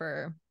recording,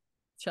 for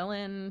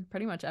chilling,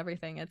 pretty much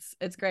everything.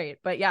 It's great.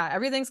 But yeah,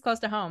 everything's close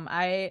to home.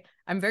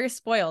 I'm very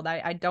spoiled.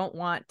 I don't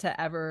want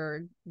to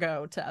ever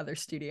go to other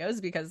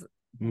studios because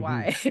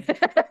why?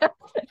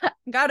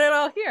 Got it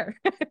all here.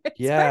 It's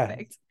Yeah.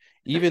 perfect.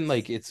 Even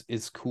like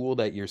it's cool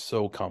that you're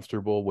so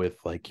comfortable with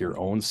like your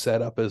own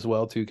setup as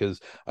well too, because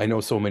I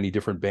know so many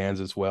different bands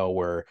as well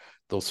where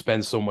they'll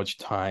spend so much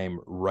time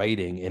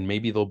writing and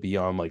maybe they'll be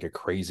on like a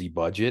crazy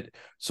budget,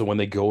 so when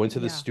they go into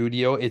the Yeah.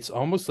 studio it's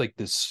almost like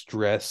this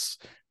stress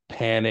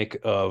panic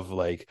of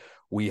like,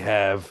 we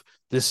have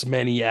this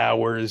many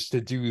hours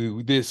to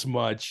do this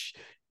much,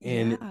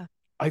 and Yeah.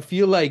 I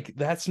feel like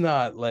that's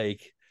not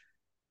like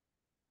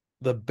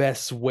the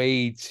best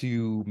way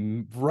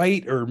to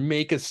write or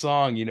make a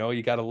song.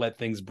 You got to let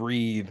things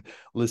breathe,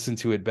 listen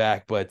to it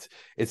back, but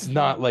it's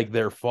not like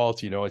their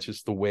fault. It's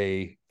just the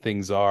way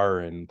things are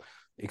and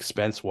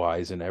expense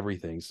wise and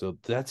everything. So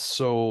that's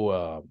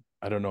so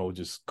I don't know,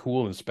 just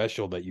cool and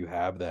special that you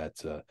have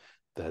that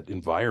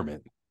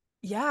environment.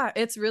 Yeah,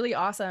 it's really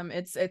awesome.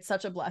 It's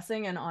such a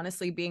blessing, and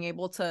honestly being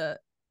able to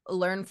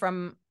learn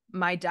from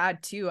my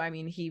dad too. I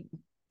mean, he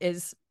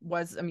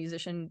was a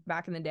musician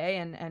back in the day,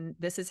 and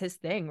this is his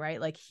thing, right?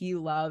 Like he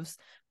loves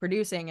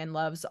producing and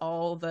loves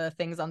all the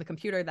things on the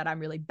computer that I'm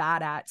really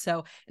bad at.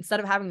 So instead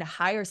of having to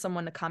hire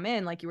someone to come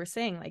in, like you were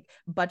saying, like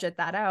budget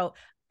that out,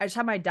 I just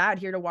have my dad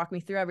here to walk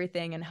me through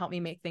everything and help me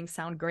make things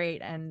sound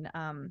great. And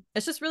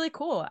it's just really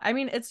cool. I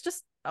mean, it's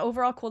just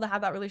overall cool to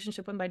have that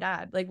relationship with my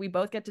dad. Like we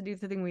both get to do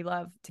the thing we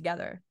love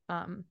together.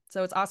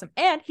 So it's awesome.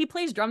 And he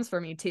plays drums for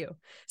me too.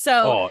 So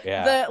Oh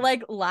yeah. the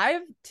like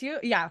live too.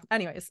 Yeah.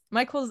 Anyways,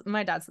 my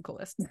dad's the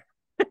coolest.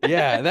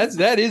 Yeah,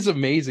 that is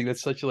amazing.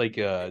 That's such like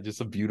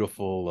just a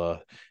beautiful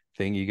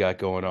thing you got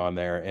going on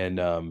there.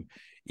 And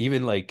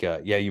even like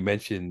yeah, you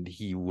mentioned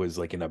he was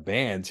like in a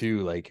band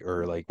too, like,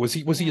 or like was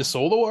he a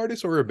solo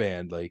artist or a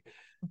band? Like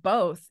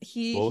Both.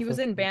 He both was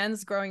of in them?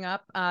 bands growing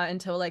up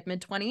until like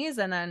mid-20s,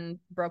 and then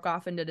broke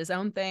off and did his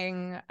own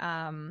thing.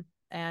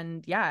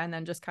 And yeah, and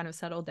then just kind of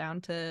settled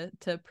down to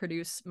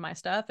produce my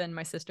stuff. And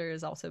my sister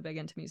is also big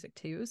into music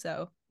too,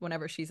 so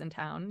whenever she's in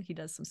town he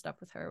does some stuff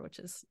with her, which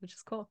is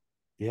cool.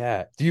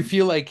 Yeah. Do you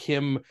feel like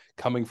him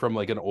coming from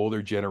like an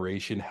older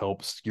generation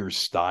helps your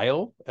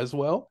style as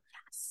well?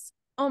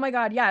 Oh my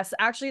God, yes.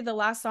 Actually, the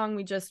last song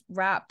we just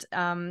wrapped,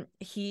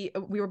 we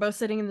were both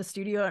sitting in the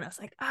studio, and I was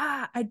like,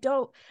 I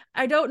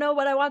don't know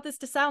what I want this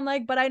to sound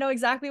like, but I know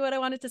exactly what I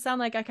want it to sound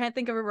like. I can't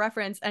think of a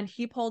reference. And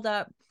he pulled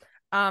up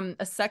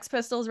a Sex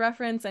Pistols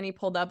reference, and he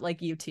pulled up like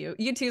U2.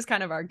 U2 is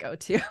kind of our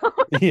go-to.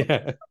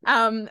 Yeah.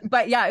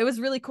 But yeah, it was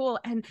really cool.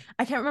 And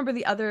I can't remember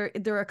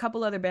there were a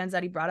couple other bands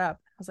that he brought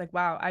up. I was like,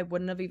 wow, I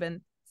wouldn't have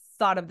even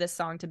thought of this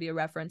song to be a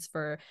reference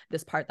for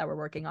this part that we're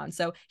working on.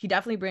 So he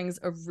definitely brings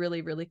a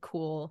really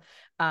cool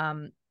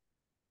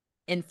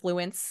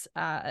influence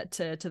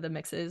to the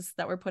mixes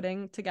that we're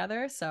putting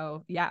together.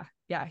 So yeah,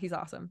 he's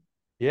awesome.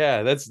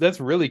 Yeah, that's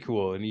really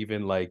cool. And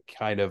even like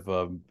kind of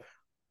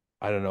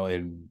I don't know,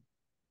 in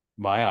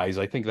my eyes,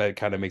 I think that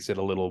kind of makes it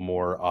a little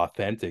more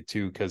authentic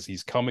too, because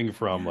he's coming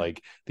from Yeah.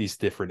 like these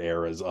different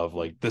eras of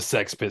like the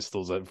Sex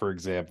Pistols, for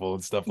example,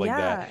 and stuff like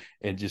that.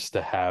 Yeah. And just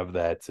to have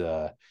that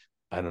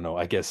I don't know,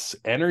 I guess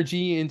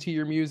energy into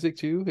your music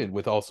too, and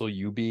with also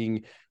you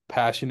being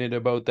passionate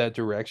about that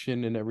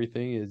direction and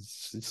everything,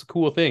 is it's a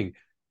cool thing.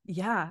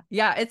 Yeah,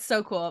 it's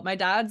so cool. My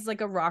dad's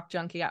like a rock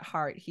junkie at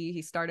heart.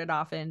 He started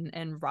off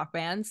in rock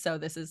bands, so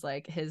this is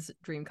like his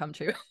dream come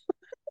true.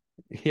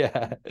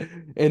 Yeah.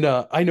 And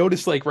I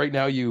noticed like right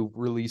now you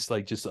released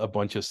like just a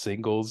bunch of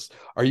singles.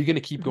 Are you going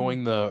to keep Mhm.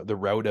 going the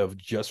route of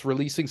just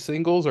releasing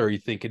singles, or are you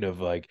thinking of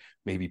like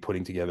maybe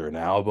putting together an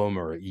album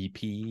or an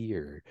EP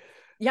or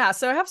Yeah,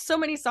 so I have so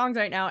many songs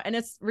right now, and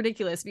it's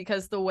ridiculous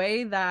because the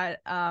way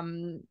that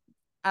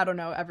I don't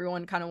know,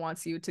 everyone kind of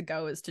wants you to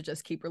go is to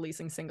just keep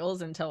releasing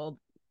singles until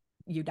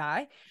you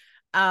die.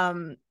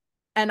 Um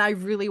and I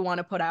really want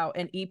to put out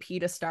an EP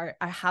to start.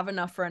 I have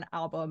enough for an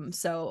album,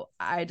 so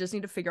I just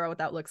need to figure out what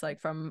that looks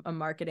like from a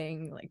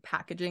marketing, like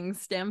packaging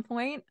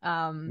standpoint.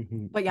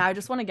 Mhm. But yeah, I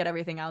just want to get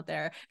everything out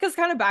there, because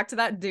kind of back to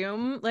that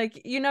doom,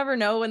 like you never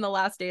know when the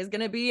last day is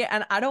going to be,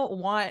 and I don't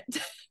want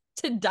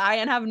to die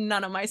and have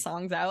none of my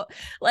songs out.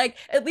 Like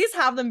at least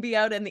have them be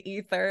out in the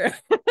ether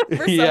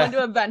for someone Yeah.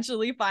 to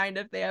eventually find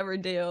if they ever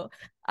do.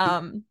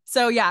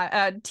 So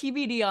yeah,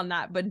 TBD on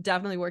that, but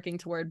definitely working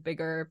toward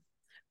bigger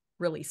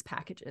release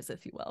packages,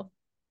 if you will.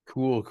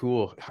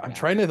 Cool. I'm Yeah.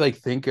 trying to like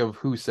think of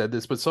who said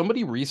this, but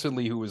somebody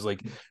recently who was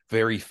like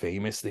very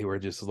famous, they were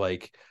just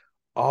like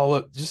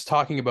just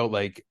talking about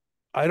like,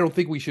 I don't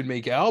think we should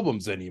make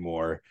albums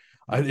anymore.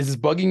 It's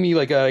bugging me,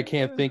 like I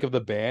can't think of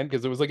the band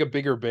because it was like a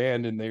bigger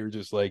band and they were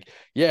just like,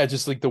 yeah,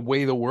 just like the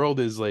way the world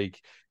is,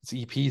 like it's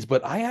EPs.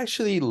 But I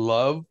actually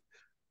love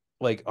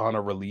like on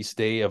a release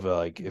day of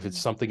like if it's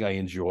something I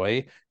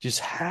enjoy, just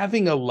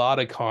having a lot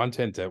of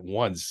content at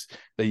once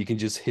that you can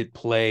just hit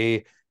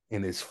play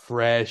and it's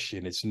fresh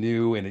and it's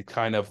new and it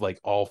kind of like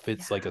all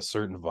fits like a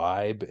certain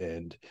vibe.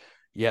 And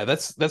yeah,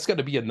 that's got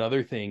to be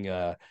another thing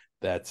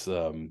that's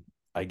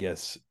I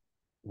guess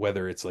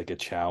whether it's like a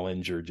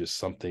challenge or just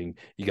something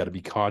you got to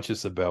be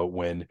conscious about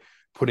when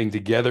putting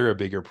together a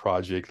bigger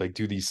project. Like,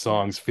 do these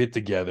songs fit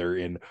together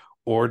in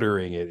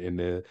ordering it in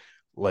the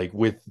like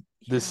with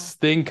this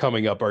thing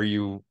coming up? Are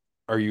you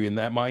in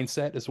that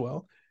mindset as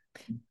well?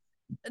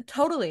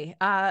 Totally.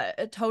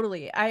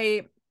 Totally.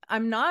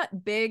 I'm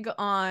not big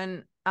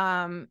on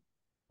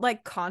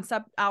like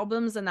concept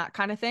albums and that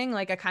kind of thing.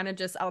 Like I kind of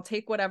just I'll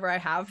take whatever I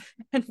have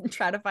and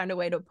try to find a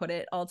way to put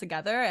it all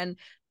together and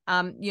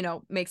you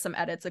know, make some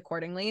edits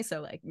accordingly.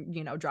 So like,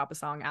 you know, drop a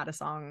song, add a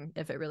song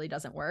if it really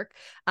doesn't work.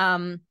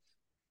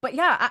 But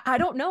yeah, I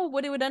don't know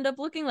what it would end up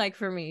looking like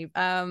for me.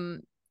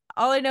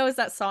 All I know is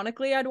that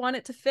sonically I'd want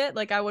it to fit.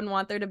 Like I wouldn't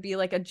want there to be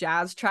like a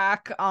jazz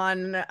track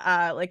on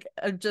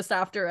just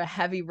after a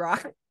heavy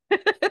rock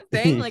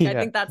thing. Like I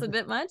think that's a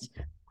bit much.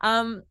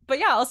 But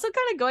yeah, also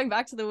kind of going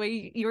back to the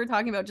way you were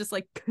talking about just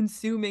like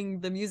consuming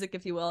the music,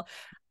 if you will.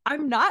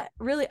 I'm not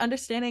really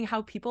understanding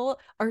how people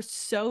are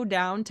so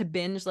down to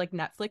binge like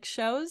Netflix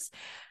shows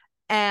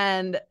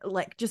and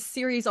like just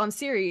series on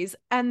series,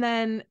 and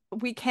then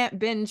we can't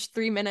binge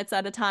 3 minutes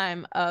at a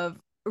time of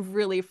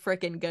really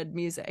freaking good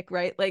music,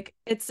 right? Like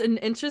it's an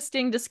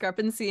interesting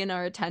discrepancy in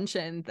our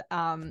attention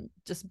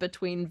just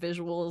between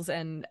visuals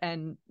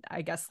and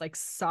I guess like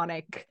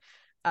sonic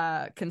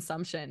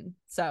consumption.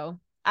 So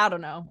I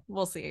don't know,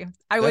 we'll see.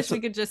 I wish we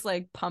could just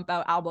like pump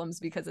out albums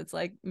because it's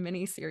like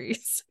mini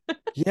series.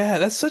 Yeah,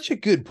 that's such a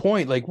good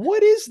point. Like,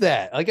 what is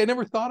that? Like, I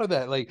never thought of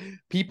that. Like,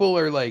 people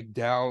are like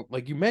down,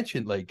 like you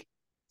mentioned, like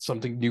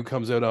something new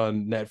comes out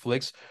on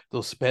Netflix,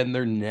 they'll spend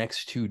their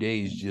next 2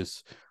 days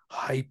just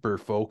hyper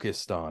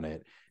focused on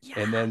it.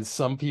 And then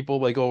some people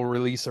like will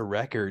release a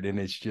record and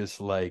it's just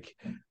like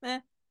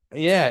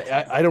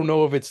yeah, I don't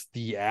know if it's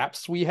the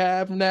apps we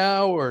have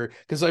now or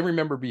because I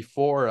remember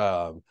before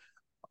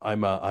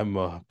I'm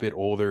a bit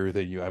older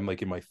than you. I'm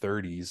like in my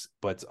 30s,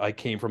 but I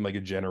came from like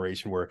a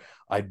generation where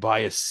I'd buy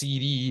a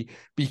CD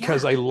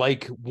because I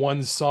like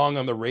one song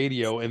on the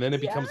radio and then it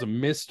becomes a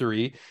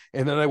mystery.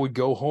 And then I would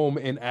go home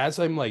and as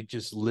I'm like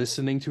just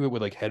listening to it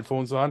with like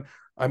headphones on,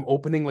 I'm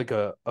opening like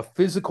a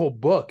physical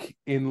book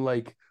in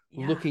like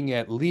looking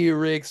at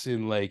lyrics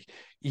and like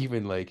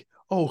even like,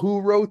 oh, who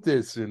wrote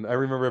this? And I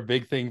remember a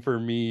big thing for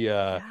me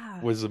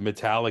was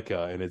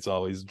Metallica, and it's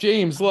always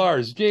James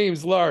Lars,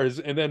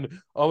 and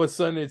then all of a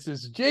sudden it's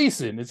just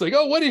Jason. It's like,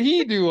 oh, what did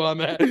he do on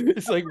that?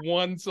 It's like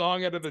one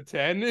song out of the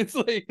 10. It's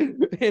like,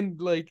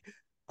 and like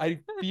I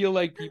feel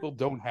like people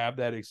don't have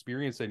that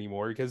experience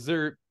anymore because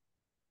they're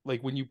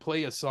like when you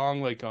play a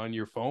song like on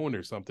your phone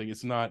or something,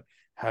 it's not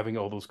having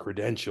all those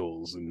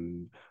credentials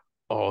and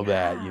all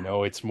that, you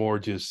know, it's more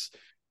just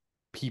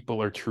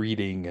people are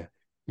treating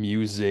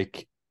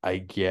music, I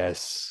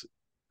guess,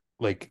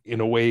 like in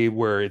a way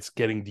where it's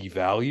getting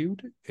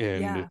devalued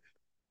and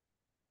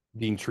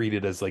being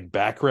treated as like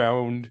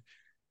background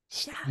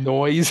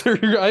noise or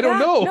I don't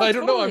know. No, I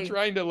don't know. I'm totally.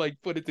 trying to like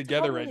put it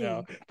together right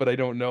now, but I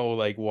don't know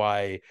like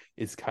why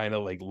it's kind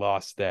of like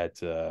lost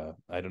that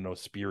I don't know,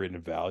 spirit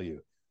and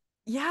value.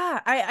 Yeah,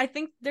 I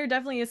think there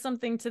definitely is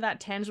something to that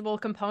tangible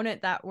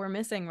component that we're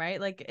missing, right?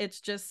 Like it's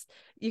just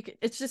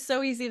it's just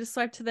so easy to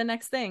swipe to the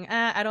next thing.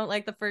 I don't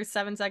like the first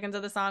 7 seconds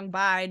of the song.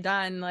 Bye,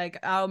 done. Like,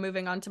 oh,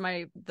 moving on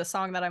to the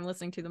song that I'm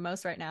listening to the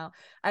most right now.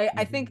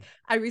 I think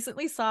I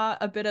recently saw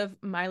a bit of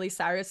Miley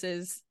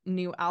Cyrus's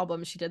new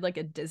album. She did like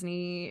a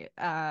Disney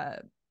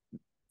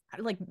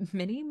like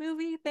mini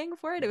movie thing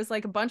for it. It was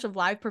like a bunch of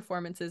live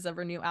performances of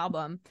her new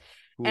album.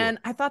 Cool. And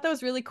I thought that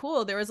was really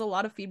cool. There was a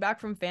lot of feedback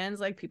from fans,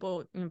 like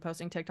people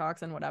posting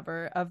TikToks and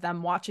whatever of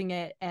them watching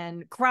it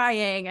and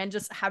crying and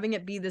just having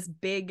it be this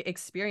big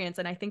experience.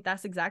 And I think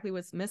that's exactly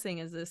what's missing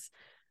is this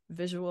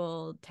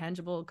visual,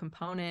 tangible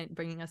component,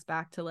 bringing us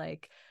back to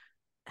like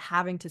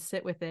having to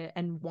sit with it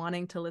and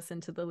wanting to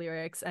listen to the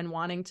lyrics and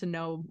wanting to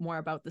know more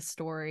about the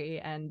story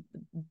and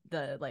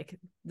the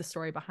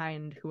story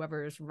behind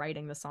whoever's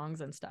writing the songs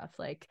and stuff.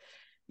 Like,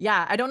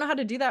 yeah, I don't know how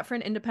to do that for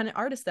an independent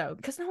artist though,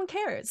 because no one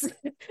cares.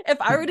 If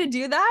I were to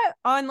do that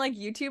on like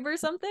YouTube or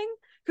something,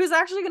 who's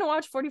actually going to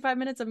watch 45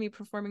 minutes of me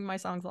performing my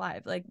songs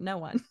live? Like no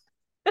one.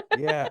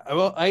 Yeah,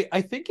 well,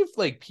 I think if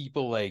like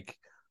people like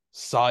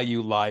saw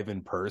you live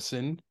in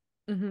person,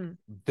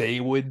 they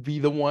would be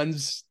the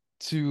ones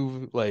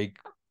to like,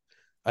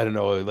 I don't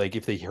know, like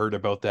if they heard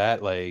about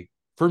that, like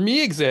for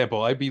me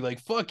example, I'd be like,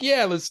 fuck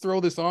yeah, let's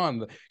throw this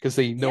on because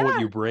they know what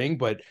you bring.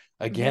 But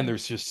again,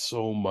 there's just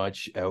so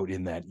much out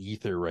in that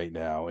ether right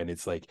now, and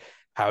it's like,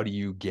 how do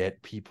you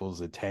get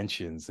people's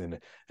attentions? And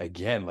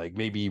again, like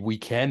maybe we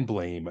can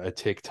blame a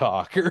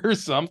TikTok or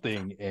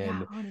something.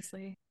 And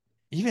honestly,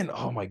 even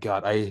oh my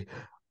god,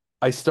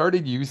 I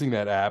started using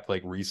that app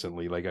like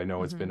recently. Like I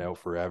know it's been out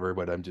forever,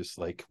 but I'm just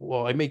like,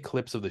 well, I made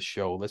clips of the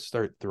show. Let's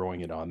start throwing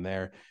it on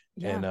there.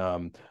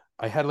 And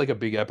I had like a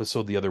big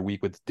episode the other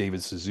week with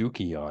David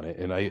Suzuki on it,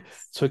 and I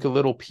Yes. took a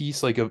little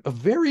piece, like a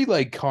very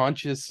like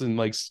conscious and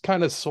like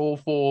kind of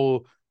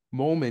soulful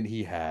moment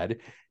he had,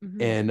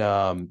 Mhm.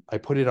 and I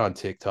put it on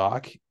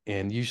TikTok,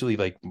 and usually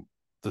like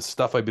the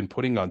stuff I've been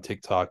putting on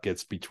TikTok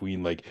gets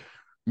between like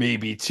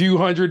maybe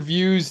 200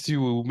 views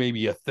to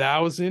maybe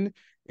 1,000,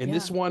 and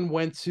this Yeah. one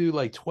went to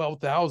like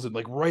 12,000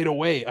 like right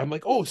away. I'm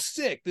like, oh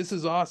sick, this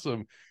is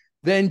awesome.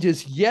 Then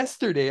just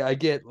yesterday I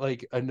get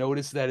like a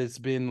notice that it's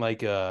been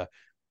like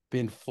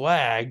been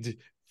flagged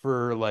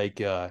for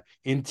like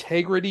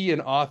integrity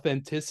and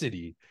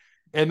authenticity.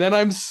 And then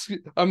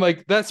I'm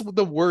like, that's what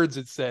the words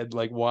it said,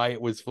 like why it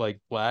was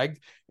like flagged.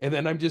 And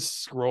then I'm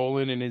just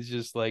scrolling, and it's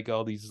just like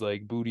all these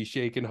like booty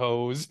shaking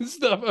hoes and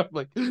stuff. I'm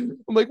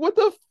like, what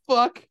the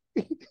fuck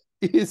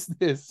is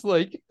this?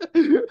 Like,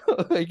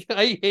 like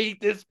I hate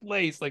this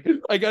place. Like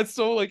I got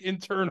so like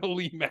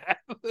internally mad.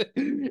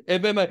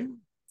 And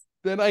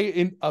then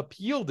I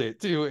appealed it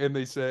too, and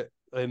they said,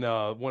 and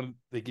one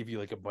they give you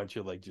like a bunch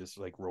of like just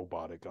like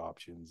robotic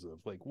options of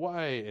like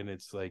why, and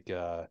it's like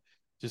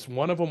just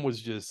one of them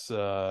was just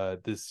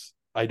this,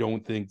 I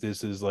don't think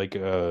this is like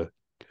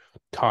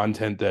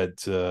content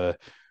that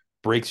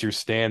breaks your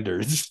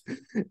standards.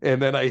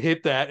 And then I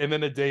hit that, and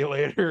then a day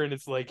later, and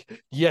it's like,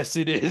 yes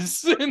it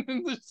is. And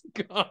then it's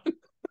gone.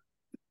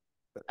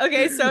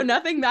 Okay, so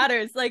nothing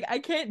matters. Like I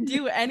can't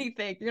do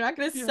anything. You're not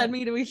gonna Yeah, send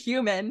me to a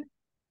human.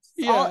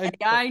 It's yeah, all I know.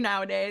 AI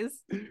nowadays.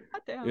 God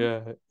damn.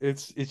 Yeah,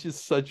 it's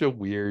just such a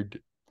weird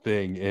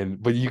thing.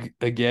 And but you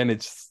again,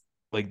 it's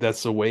like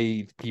that's the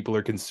way people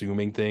are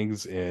consuming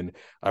things. And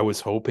I was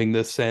hoping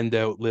to send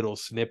out little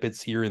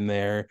snippets here and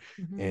there,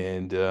 Mhm.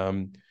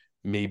 and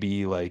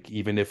maybe like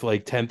even if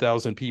like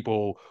 10,000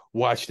 people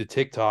watch the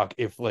TikTok,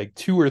 if like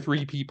two or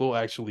three people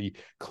actually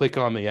click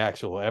on the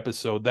actual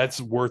episode,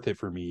 that's worth it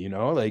for me,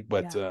 like.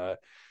 But Yeah.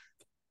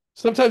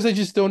 sometimes I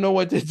just don't know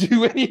what to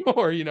do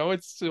anymore,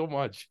 it's so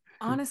much.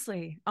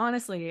 Honestly.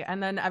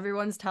 And then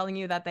everyone's telling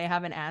you that they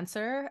have an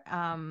answer.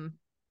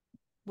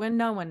 When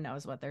no one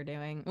knows what they're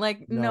doing.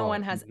 Like no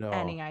one No, has no.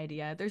 any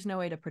idea. There's no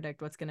way to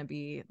predict what's gonna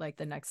be like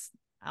the next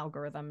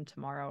algorithm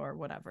tomorrow or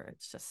whatever.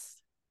 It's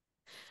just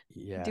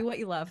Yeah. do what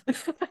you love.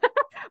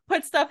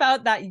 Put stuff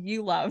out that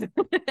you love.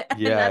 And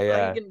Yeah, that's all you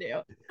yeah. can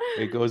do.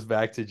 It goes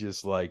back to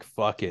just like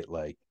fuck it,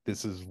 like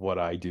this is what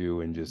I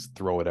do, and just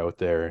throw it out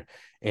there.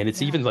 And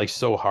it's Yeah. even like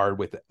so hard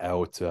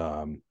without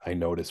I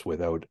notice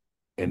without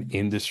an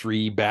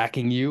industry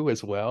backing you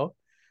as well.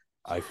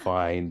 I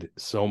find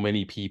so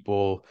many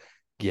people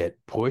get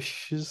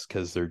pushes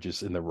because they're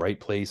just in the right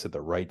place at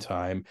the right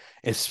time,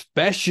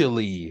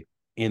 especially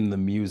in the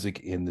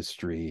music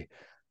industry.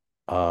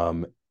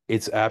 um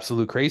it's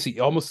absolute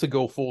crazy, almost to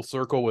go full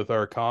circle with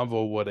our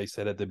convo, what I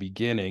said at the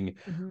beginning,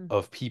 Mhm.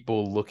 of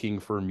people looking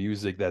for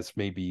music that's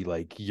maybe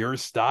like your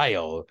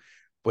style,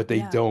 but they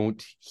Yeah.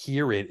 don't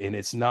hear it. And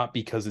it's not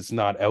because it's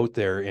not out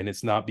there, and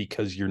it's not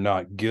because you're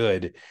not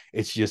good.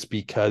 It's just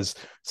because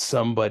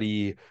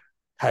somebody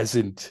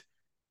hasn't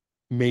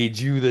made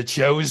you the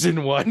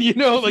chosen one, like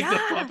the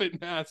Yeah. puppet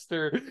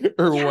master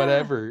or Yeah.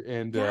 whatever.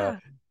 And Yeah.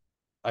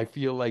 I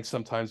feel like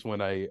sometimes when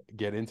I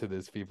get into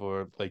this, people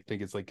are like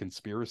think it's like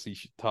conspiracy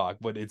talk,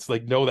 but it's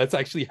like, no, that's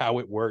actually how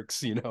it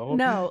works.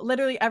 No,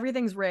 literally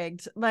everything's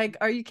rigged. Like,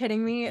 are you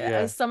kidding me?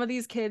 Yeah. Some of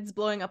these kids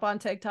blowing up on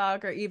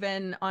TikTok or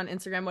even on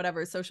Instagram,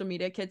 whatever, social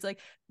media kids, like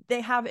they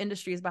have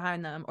industries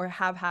behind them or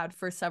have had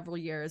for several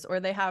years,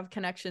 or they have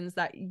connections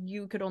that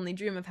you could only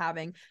dream of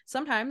having.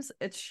 Sometimes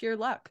it's sheer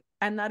luck.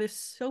 And that is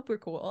super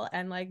cool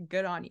and like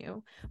good on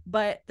you.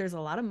 But there's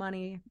a lot of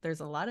money, there's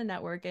a lot of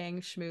networking,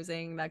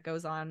 schmoozing that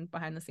goes on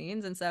behind the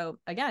scenes. And so,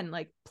 again,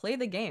 like play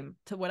the game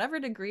to whatever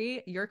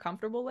degree you're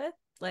comfortable with.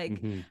 Like,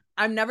 Hmm.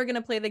 I'm never going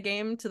to play the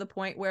game to the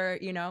point where,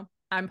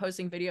 I'm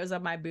posting videos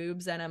of my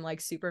boobs and I'm like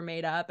super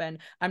made up and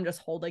I'm just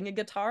holding a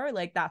guitar.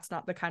 Like that's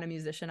not the kind of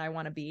musician I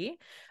want to be.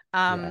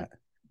 Yeah.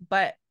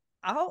 But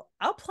I'll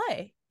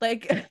play.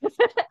 Like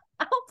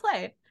I'll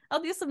play.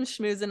 I'll do some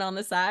schmoozing on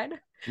the side.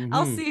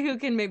 I'll Hmm. see who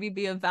can maybe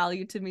be of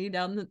value to me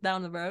down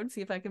the road, see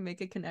if I can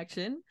make a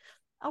connection.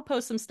 I'll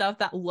post some stuff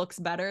that looks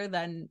better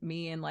than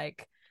me in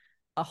like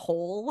a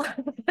hole.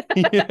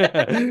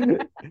 Yeah.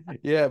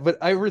 Yeah, but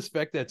I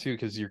respect that too,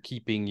 because you're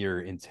keeping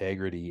your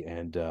integrity.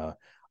 And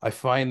I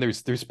find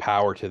there's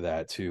power to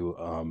that too.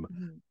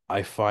 Mhm.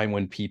 I find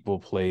when people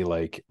play,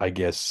 like, I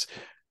guess,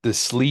 the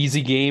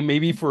sleazy game,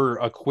 maybe for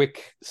a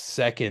quick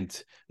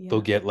second, they'll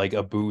Yeah. get like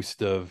a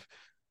boost of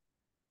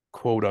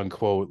quote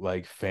unquote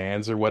like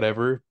fans or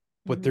whatever,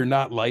 but they're Mhm.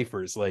 not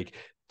lifers. Like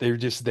they're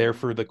just there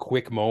for the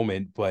quick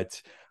moment. But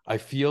I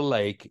feel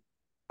like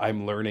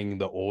I'm learning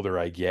the older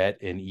I get,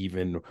 and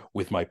even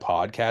with my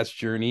podcast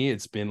journey,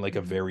 it's been like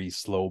a Mhm. very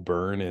slow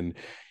burn. And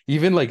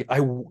even like I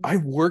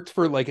worked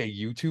for like a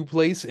YouTube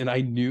place, and I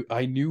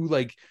knew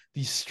like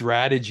these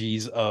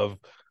strategies of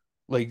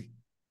like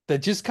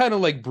that just kind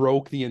of like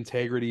broke the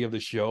integrity of the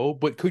show,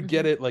 but could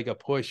get Mhm. it like a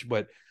push.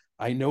 But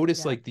I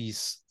noticed Yeah. like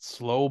these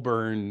slow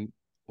burn,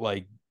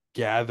 like,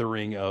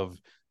 gathering of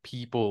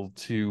people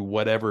to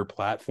whatever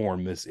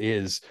platform this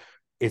is.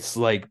 it's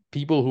like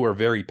people who are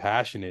very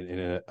passionate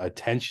in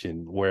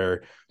attention,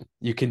 where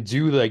you can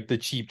do like the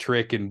cheap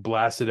trick and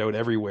blast it out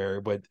everywhere,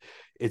 but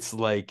it's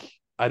like,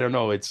 I don't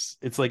know, it's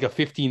like a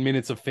 15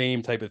 minutes of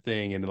fame type of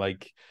thing, and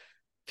like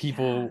Yeah.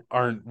 people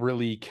aren't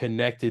really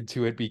connected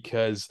to it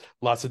because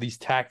lots of these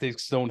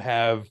tactics don't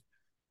have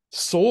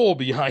soul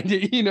behind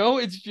it.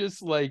 It's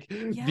just like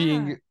Yeah.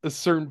 being a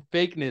certain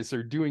fakeness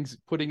or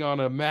putting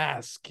on a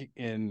mask.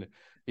 And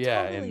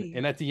yeah, and Totally.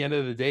 and at the end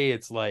of the day,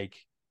 it's like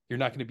you're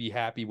not going to be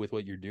happy with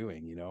what you're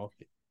doing.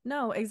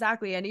 No,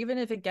 exactly. And even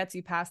if it gets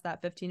you past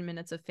that 15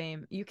 minutes of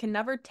fame, you can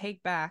never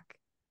take back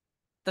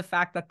the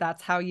fact that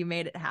that's how you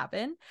made it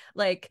happen.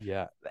 Like,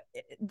 Yeah.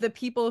 the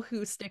people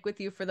who stick with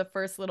you for the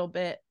first little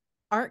bit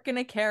aren't going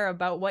to care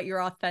about what your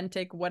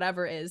authentic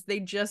whatever is. They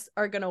just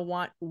are going to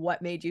want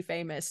what made you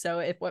famous. So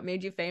if what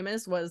made you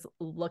famous was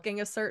looking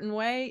a certain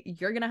way,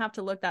 you're going to have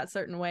to look that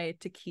certain way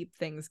to keep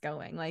things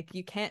going. Like,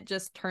 you can't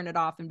just turn it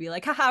off and be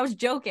like, haha, I was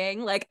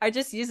joking. Like, I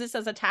just use this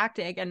as a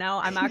tactic and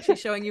now I'm actually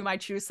showing you my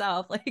true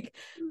self. Like,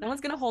 no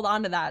one's going to hold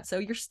on to that. So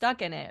you're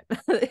stuck in it.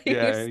 You're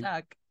Yeah.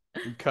 stuck.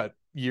 And cut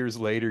years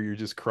later, you're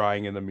just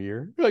crying in the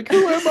mirror. Like,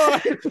 who am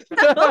I?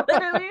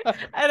 Literally,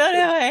 I don't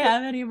know who I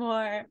am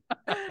anymore.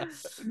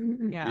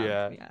 Yeah,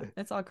 Yeah. yeah,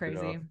 it's all You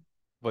know. crazy.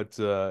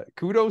 But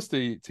kudos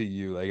to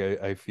you. Like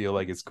I feel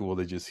like it's cool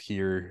to just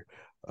hear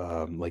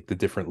like the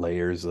different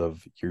layers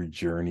of your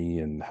journey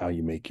and how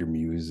you make your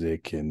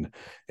music and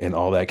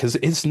all that, because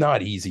it's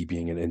not easy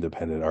being an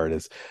independent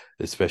artist,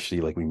 especially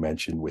like we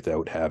mentioned,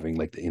 without having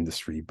like the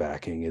industry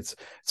backing. It's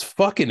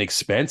fucking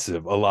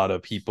expensive. A lot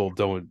of people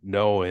don't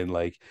know. And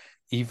like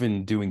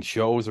even doing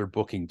shows or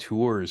booking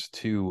tours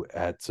too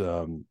at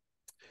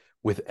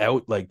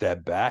without like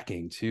that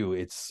backing too,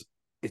 it's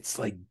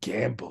like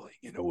gambling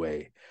in a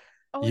way.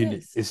 Oh, it you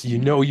is. it's you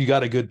know you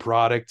got a good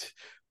product,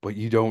 but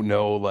you don't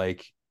know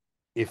like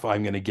if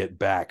I'm going to get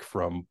back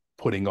from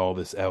putting all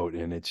this out.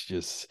 And it's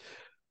just,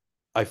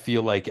 I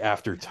feel like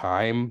after Yeah,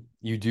 time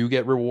you do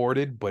get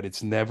rewarded, but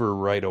it's never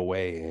right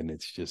away. And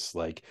it's just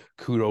like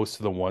kudos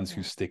to the ones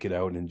who yeah, stick it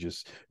out and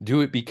just do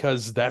it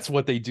because that's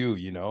what they do.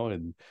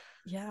 And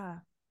yeah,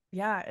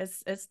 yeah.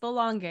 It's the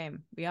long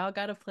game. We all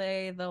got to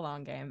play the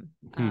long game.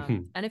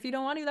 And if you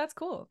don't want to, that's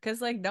cool,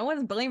 because like no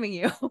one's blaming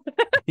you.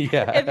 If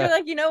you're yeah.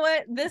 like, you know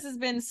what, this has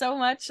been so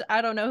much,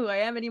 I don't know who I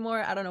am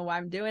anymore, I don't know why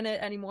I'm doing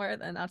it anymore,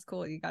 then that's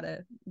cool. You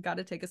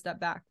gotta take a step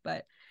back.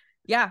 But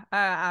yeah,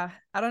 I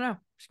don't know,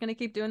 just gonna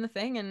keep doing the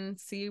thing and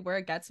see where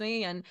it gets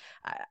me. And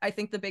I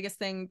think the biggest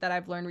thing that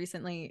I've learned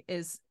recently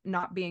is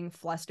not being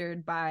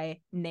flustered by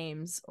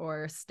names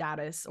or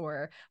status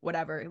or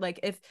whatever. Like,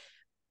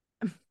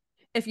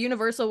 if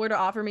Universal were to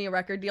offer me a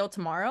record deal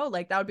tomorrow,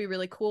 like that would be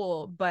really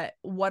cool. But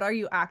what are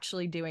you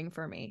actually doing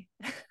for me?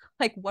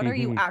 Like, what are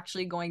you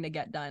actually going to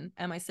get done?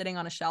 Am I sitting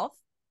on a shelf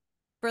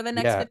for the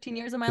next Yeah, 15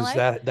 years of my because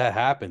life? that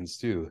happens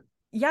too.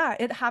 Yeah,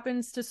 it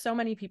happens to so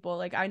many people.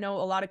 Like, I know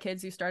a lot of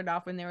kids who started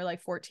off when they were like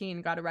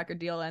 14, got a record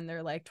deal, and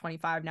they're like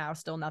 25 now,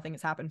 still nothing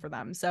has happened for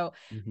them. So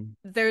Mhm.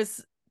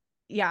 there's,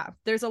 yeah,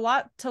 there's a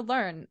lot to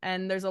learn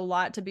and there's a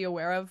lot to be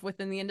aware of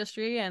within the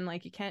industry. And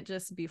like, you can't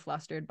just be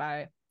flustered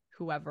by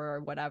whoever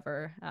or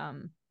whatever.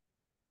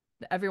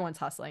 Everyone's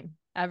hustling.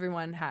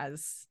 Everyone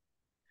has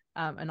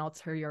an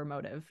ulterior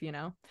motive,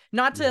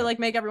 not to Yeah. like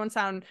make everyone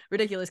sound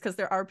ridiculous, because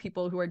there are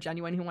people who are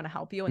genuine who want to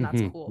help you, and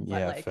that's cool. But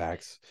Yeah, like,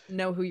 facts.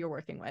 know who you're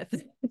working with.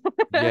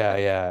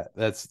 Yeah,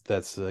 that's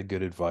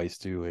good advice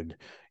too. And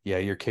yeah,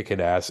 you're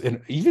kicking ass.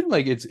 And even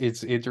like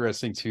it's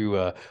interesting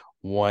to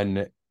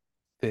one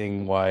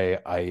thing why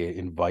I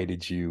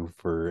invited you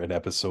for an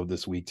episode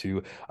this week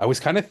too. I was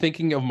kind of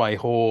thinking of my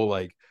whole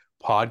like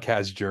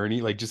podcast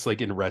journey, like just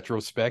like in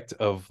retrospect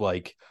of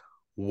like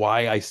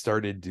why I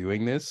started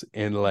doing this.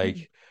 And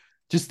like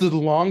just the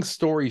long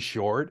story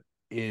short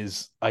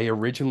is I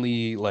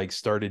originally like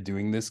started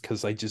doing this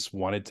because I just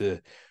wanted to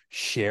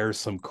share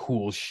some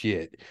cool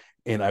shit.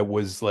 And I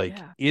was like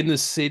Yeah. in the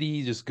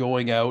city, just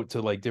going out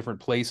to like different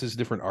places,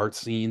 different art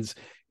scenes,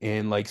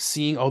 and like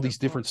seeing all So these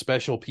cool. different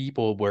special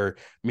people where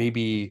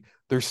maybe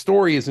their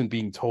story isn't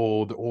being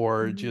told,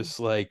 or just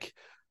like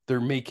they're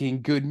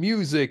making good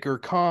music or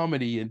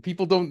comedy and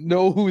people don't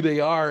know who they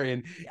are.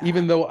 And Yeah.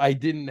 even though I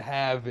didn't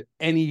have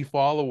any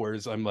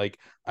followers, I'm like,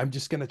 I'm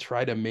just gonna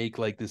try to make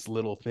like this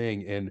little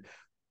thing. And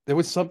there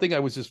was something I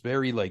was just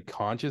very like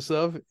conscious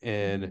of.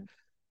 And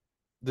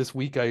this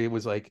week I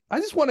was like, I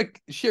just want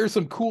to share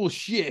some cool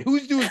shit.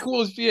 Who's doing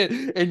cool shit?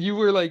 And you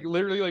were like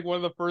literally like one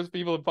of the first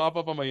people to pop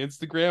up on my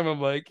Instagram. I'm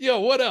like,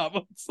 yo, what up?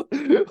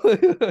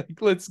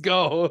 Like, let's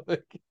go.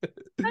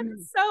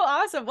 That's so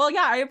awesome. Well,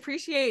 yeah, I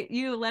appreciate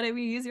you letting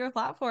me use your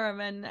platform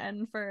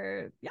and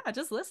for, yeah,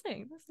 just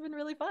listening. This has been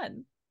really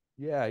fun.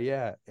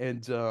 Yeah.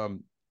 And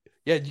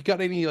yeah, you got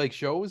any like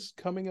shows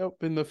coming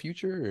up in the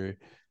future?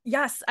 Or...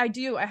 Yes, I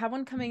do. I have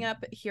one coming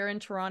up here in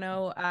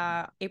Toronto,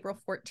 April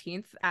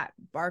 14th at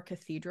Bar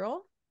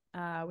Cathedral,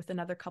 with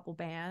another couple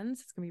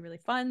bands. It's gonna be really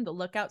fun. The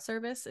Lookout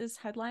Service is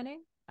headlining.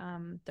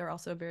 They're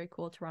also a very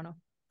cool Toronto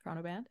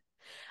band.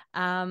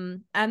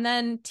 And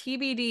then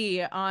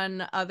TBD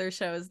on other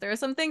shows. There are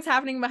some things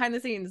happening behind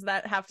the scenes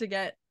that have to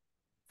get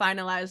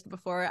finalized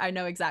before I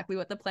know exactly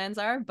what the plans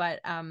are,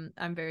 but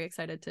I'm very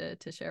excited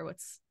to share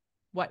what's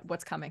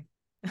coming.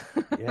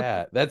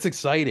 Yeah, that's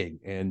exciting.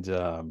 And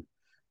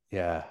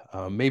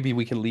maybe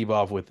we can leave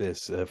off with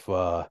this. If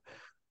a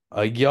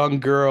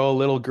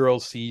little girl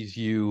sees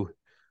you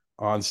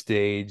on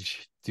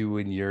stage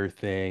doing your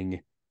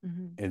thing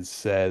and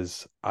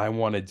says, I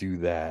want to do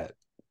that,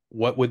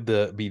 what would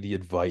be the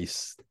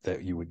advice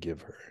that you would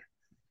give her?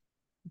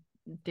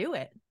 Do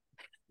it.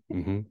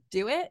 Mm-hmm.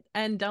 Do it,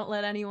 and don't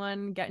let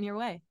anyone get in your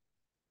way.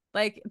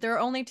 Like, there are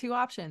only two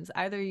options.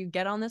 Either you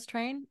get on this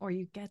train or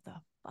you get the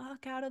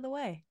fuck out of the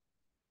way.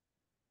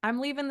 I'm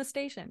leaving the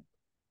station.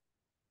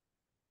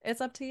 It's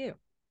up to you.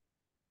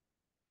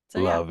 So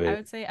Love I it.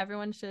 would say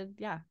everyone should,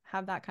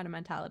 have that kind of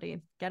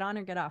mentality. Get on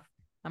or get off.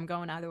 I'm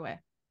going either way.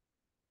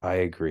 I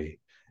agree.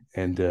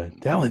 And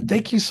Delyn,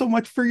 thank you so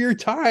much for your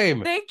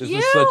time. Thank This you.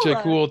 was such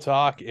a cool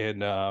talk,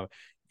 and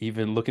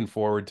even looking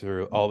forward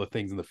to all the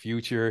things in the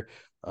future.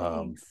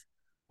 Thanks.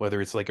 Whether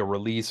it's like a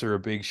release or a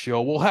big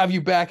show, we'll have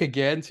you back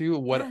again too.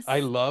 What Yes. I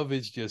love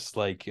is just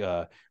like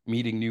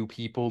meeting new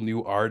people,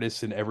 new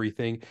artists and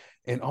everything,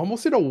 and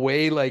almost in a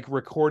way like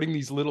recording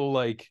these little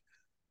like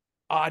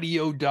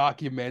audio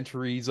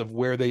documentaries of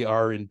where they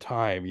are in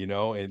time,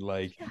 and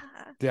like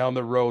down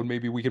the road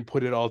maybe we can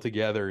put it all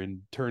together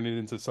and turn it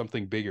into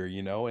something bigger,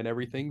 and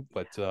everything.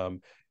 But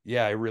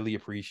I really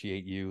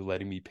appreciate you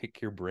letting me pick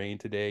your brain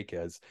today,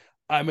 because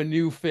I'm a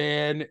new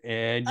fan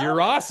and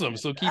you're awesome,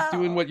 so keep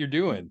doing what you're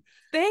doing.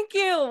 Thank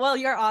you. Well,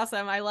 you're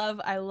awesome. I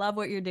love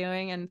what you're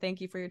doing, and thank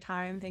you for your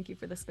time. Thank you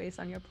for the space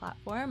on your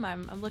platform.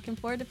 I'm looking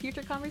forward to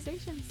future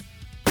conversations.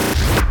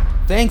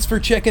 Thanks for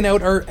checking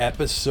out our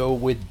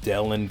episode with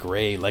Delyn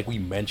Grey. Like we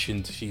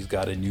mentioned, she's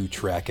got a new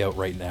track out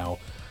right now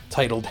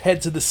titled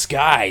Head to the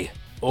Sky.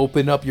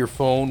 Open up your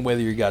phone,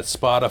 whether you got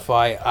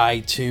Spotify,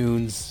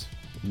 iTunes,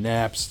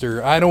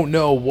 Napster, I don't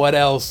know what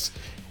else,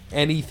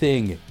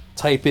 anything.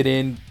 Type it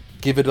in,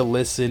 give it a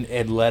listen,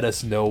 and let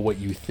us know what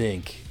you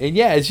think. And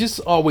it's just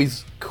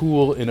always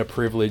cool and a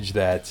privilege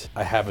that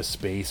I have a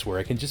space where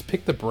I can just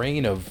pick the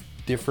brain of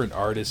different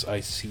artists I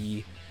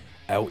see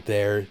out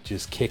there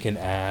just kicking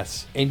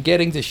ass and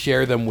getting to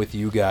share them with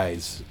you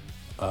guys,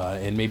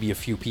 and maybe a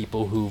few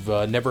people who've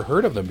never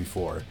heard of them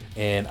before.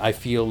 And I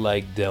feel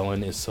like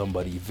Delyn is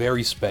somebody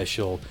very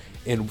special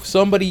and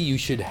somebody you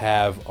should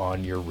have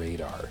on your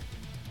radar.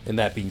 And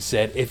that being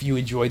said, if you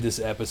enjoyed this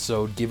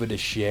episode, give it a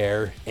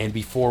share. And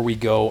before we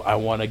go, I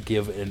want to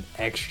give an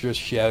extra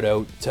shout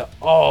out to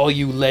all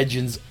you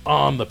legends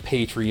on the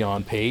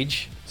Patreon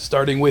page,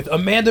 starting with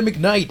Amanda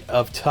McKnight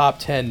of Top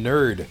 10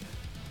 Nerd,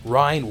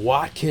 Ryan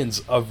Watkins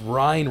of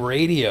Ryan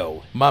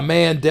Radio, my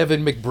man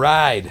Devin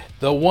McBride,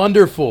 the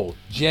wonderful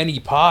Jenny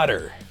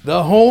Potter,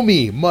 the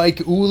homie Mike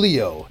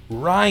Ulio,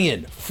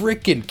 Ryan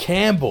frickin'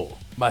 Campbell,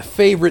 my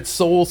favorite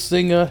soul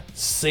singer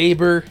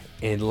Saber,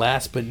 and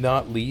last but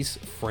not least,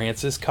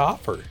 Francis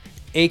Coffer,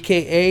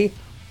 aka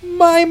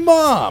my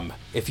mom.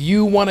 If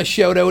you want a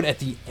shout out at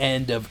the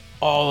end of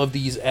all of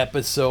these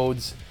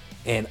episodes,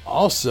 and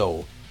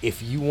also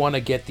if you want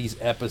to get these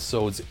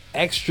episodes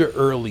extra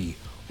early,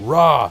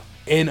 raw,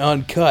 and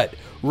uncut,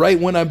 right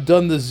when I'm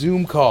done the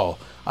Zoom call,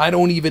 I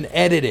don't even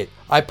edit it,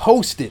 I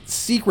post it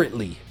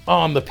secretly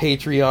on the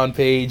Patreon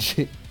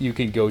page. You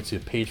can go to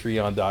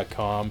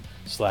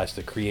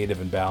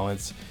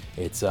patreon.com/thecreativeimbalance.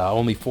 It's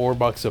only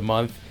 $4 a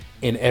month,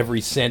 and every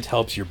cent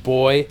helps your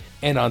boy.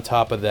 And on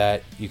top of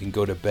that, you can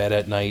go to bed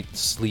at night,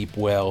 sleep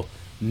well,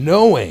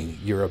 knowing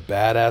you're a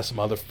badass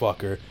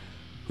motherfucker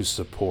who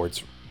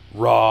supports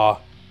raw,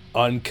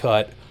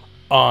 uncut,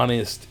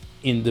 honest,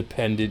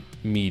 independent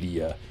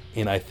media.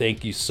 And I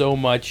thank you so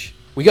much.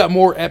 We got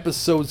more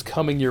episodes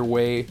coming your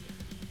way.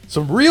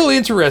 Some real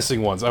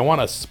interesting ones. I want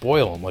to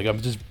spoil them. Like,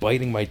 I'm just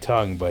biting my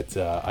tongue, but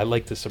I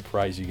like to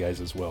surprise you guys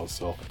as well.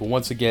 But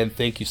once again,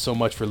 thank you so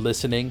much for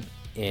listening,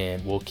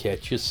 and we'll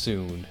catch you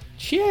soon.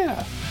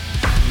 Cheers!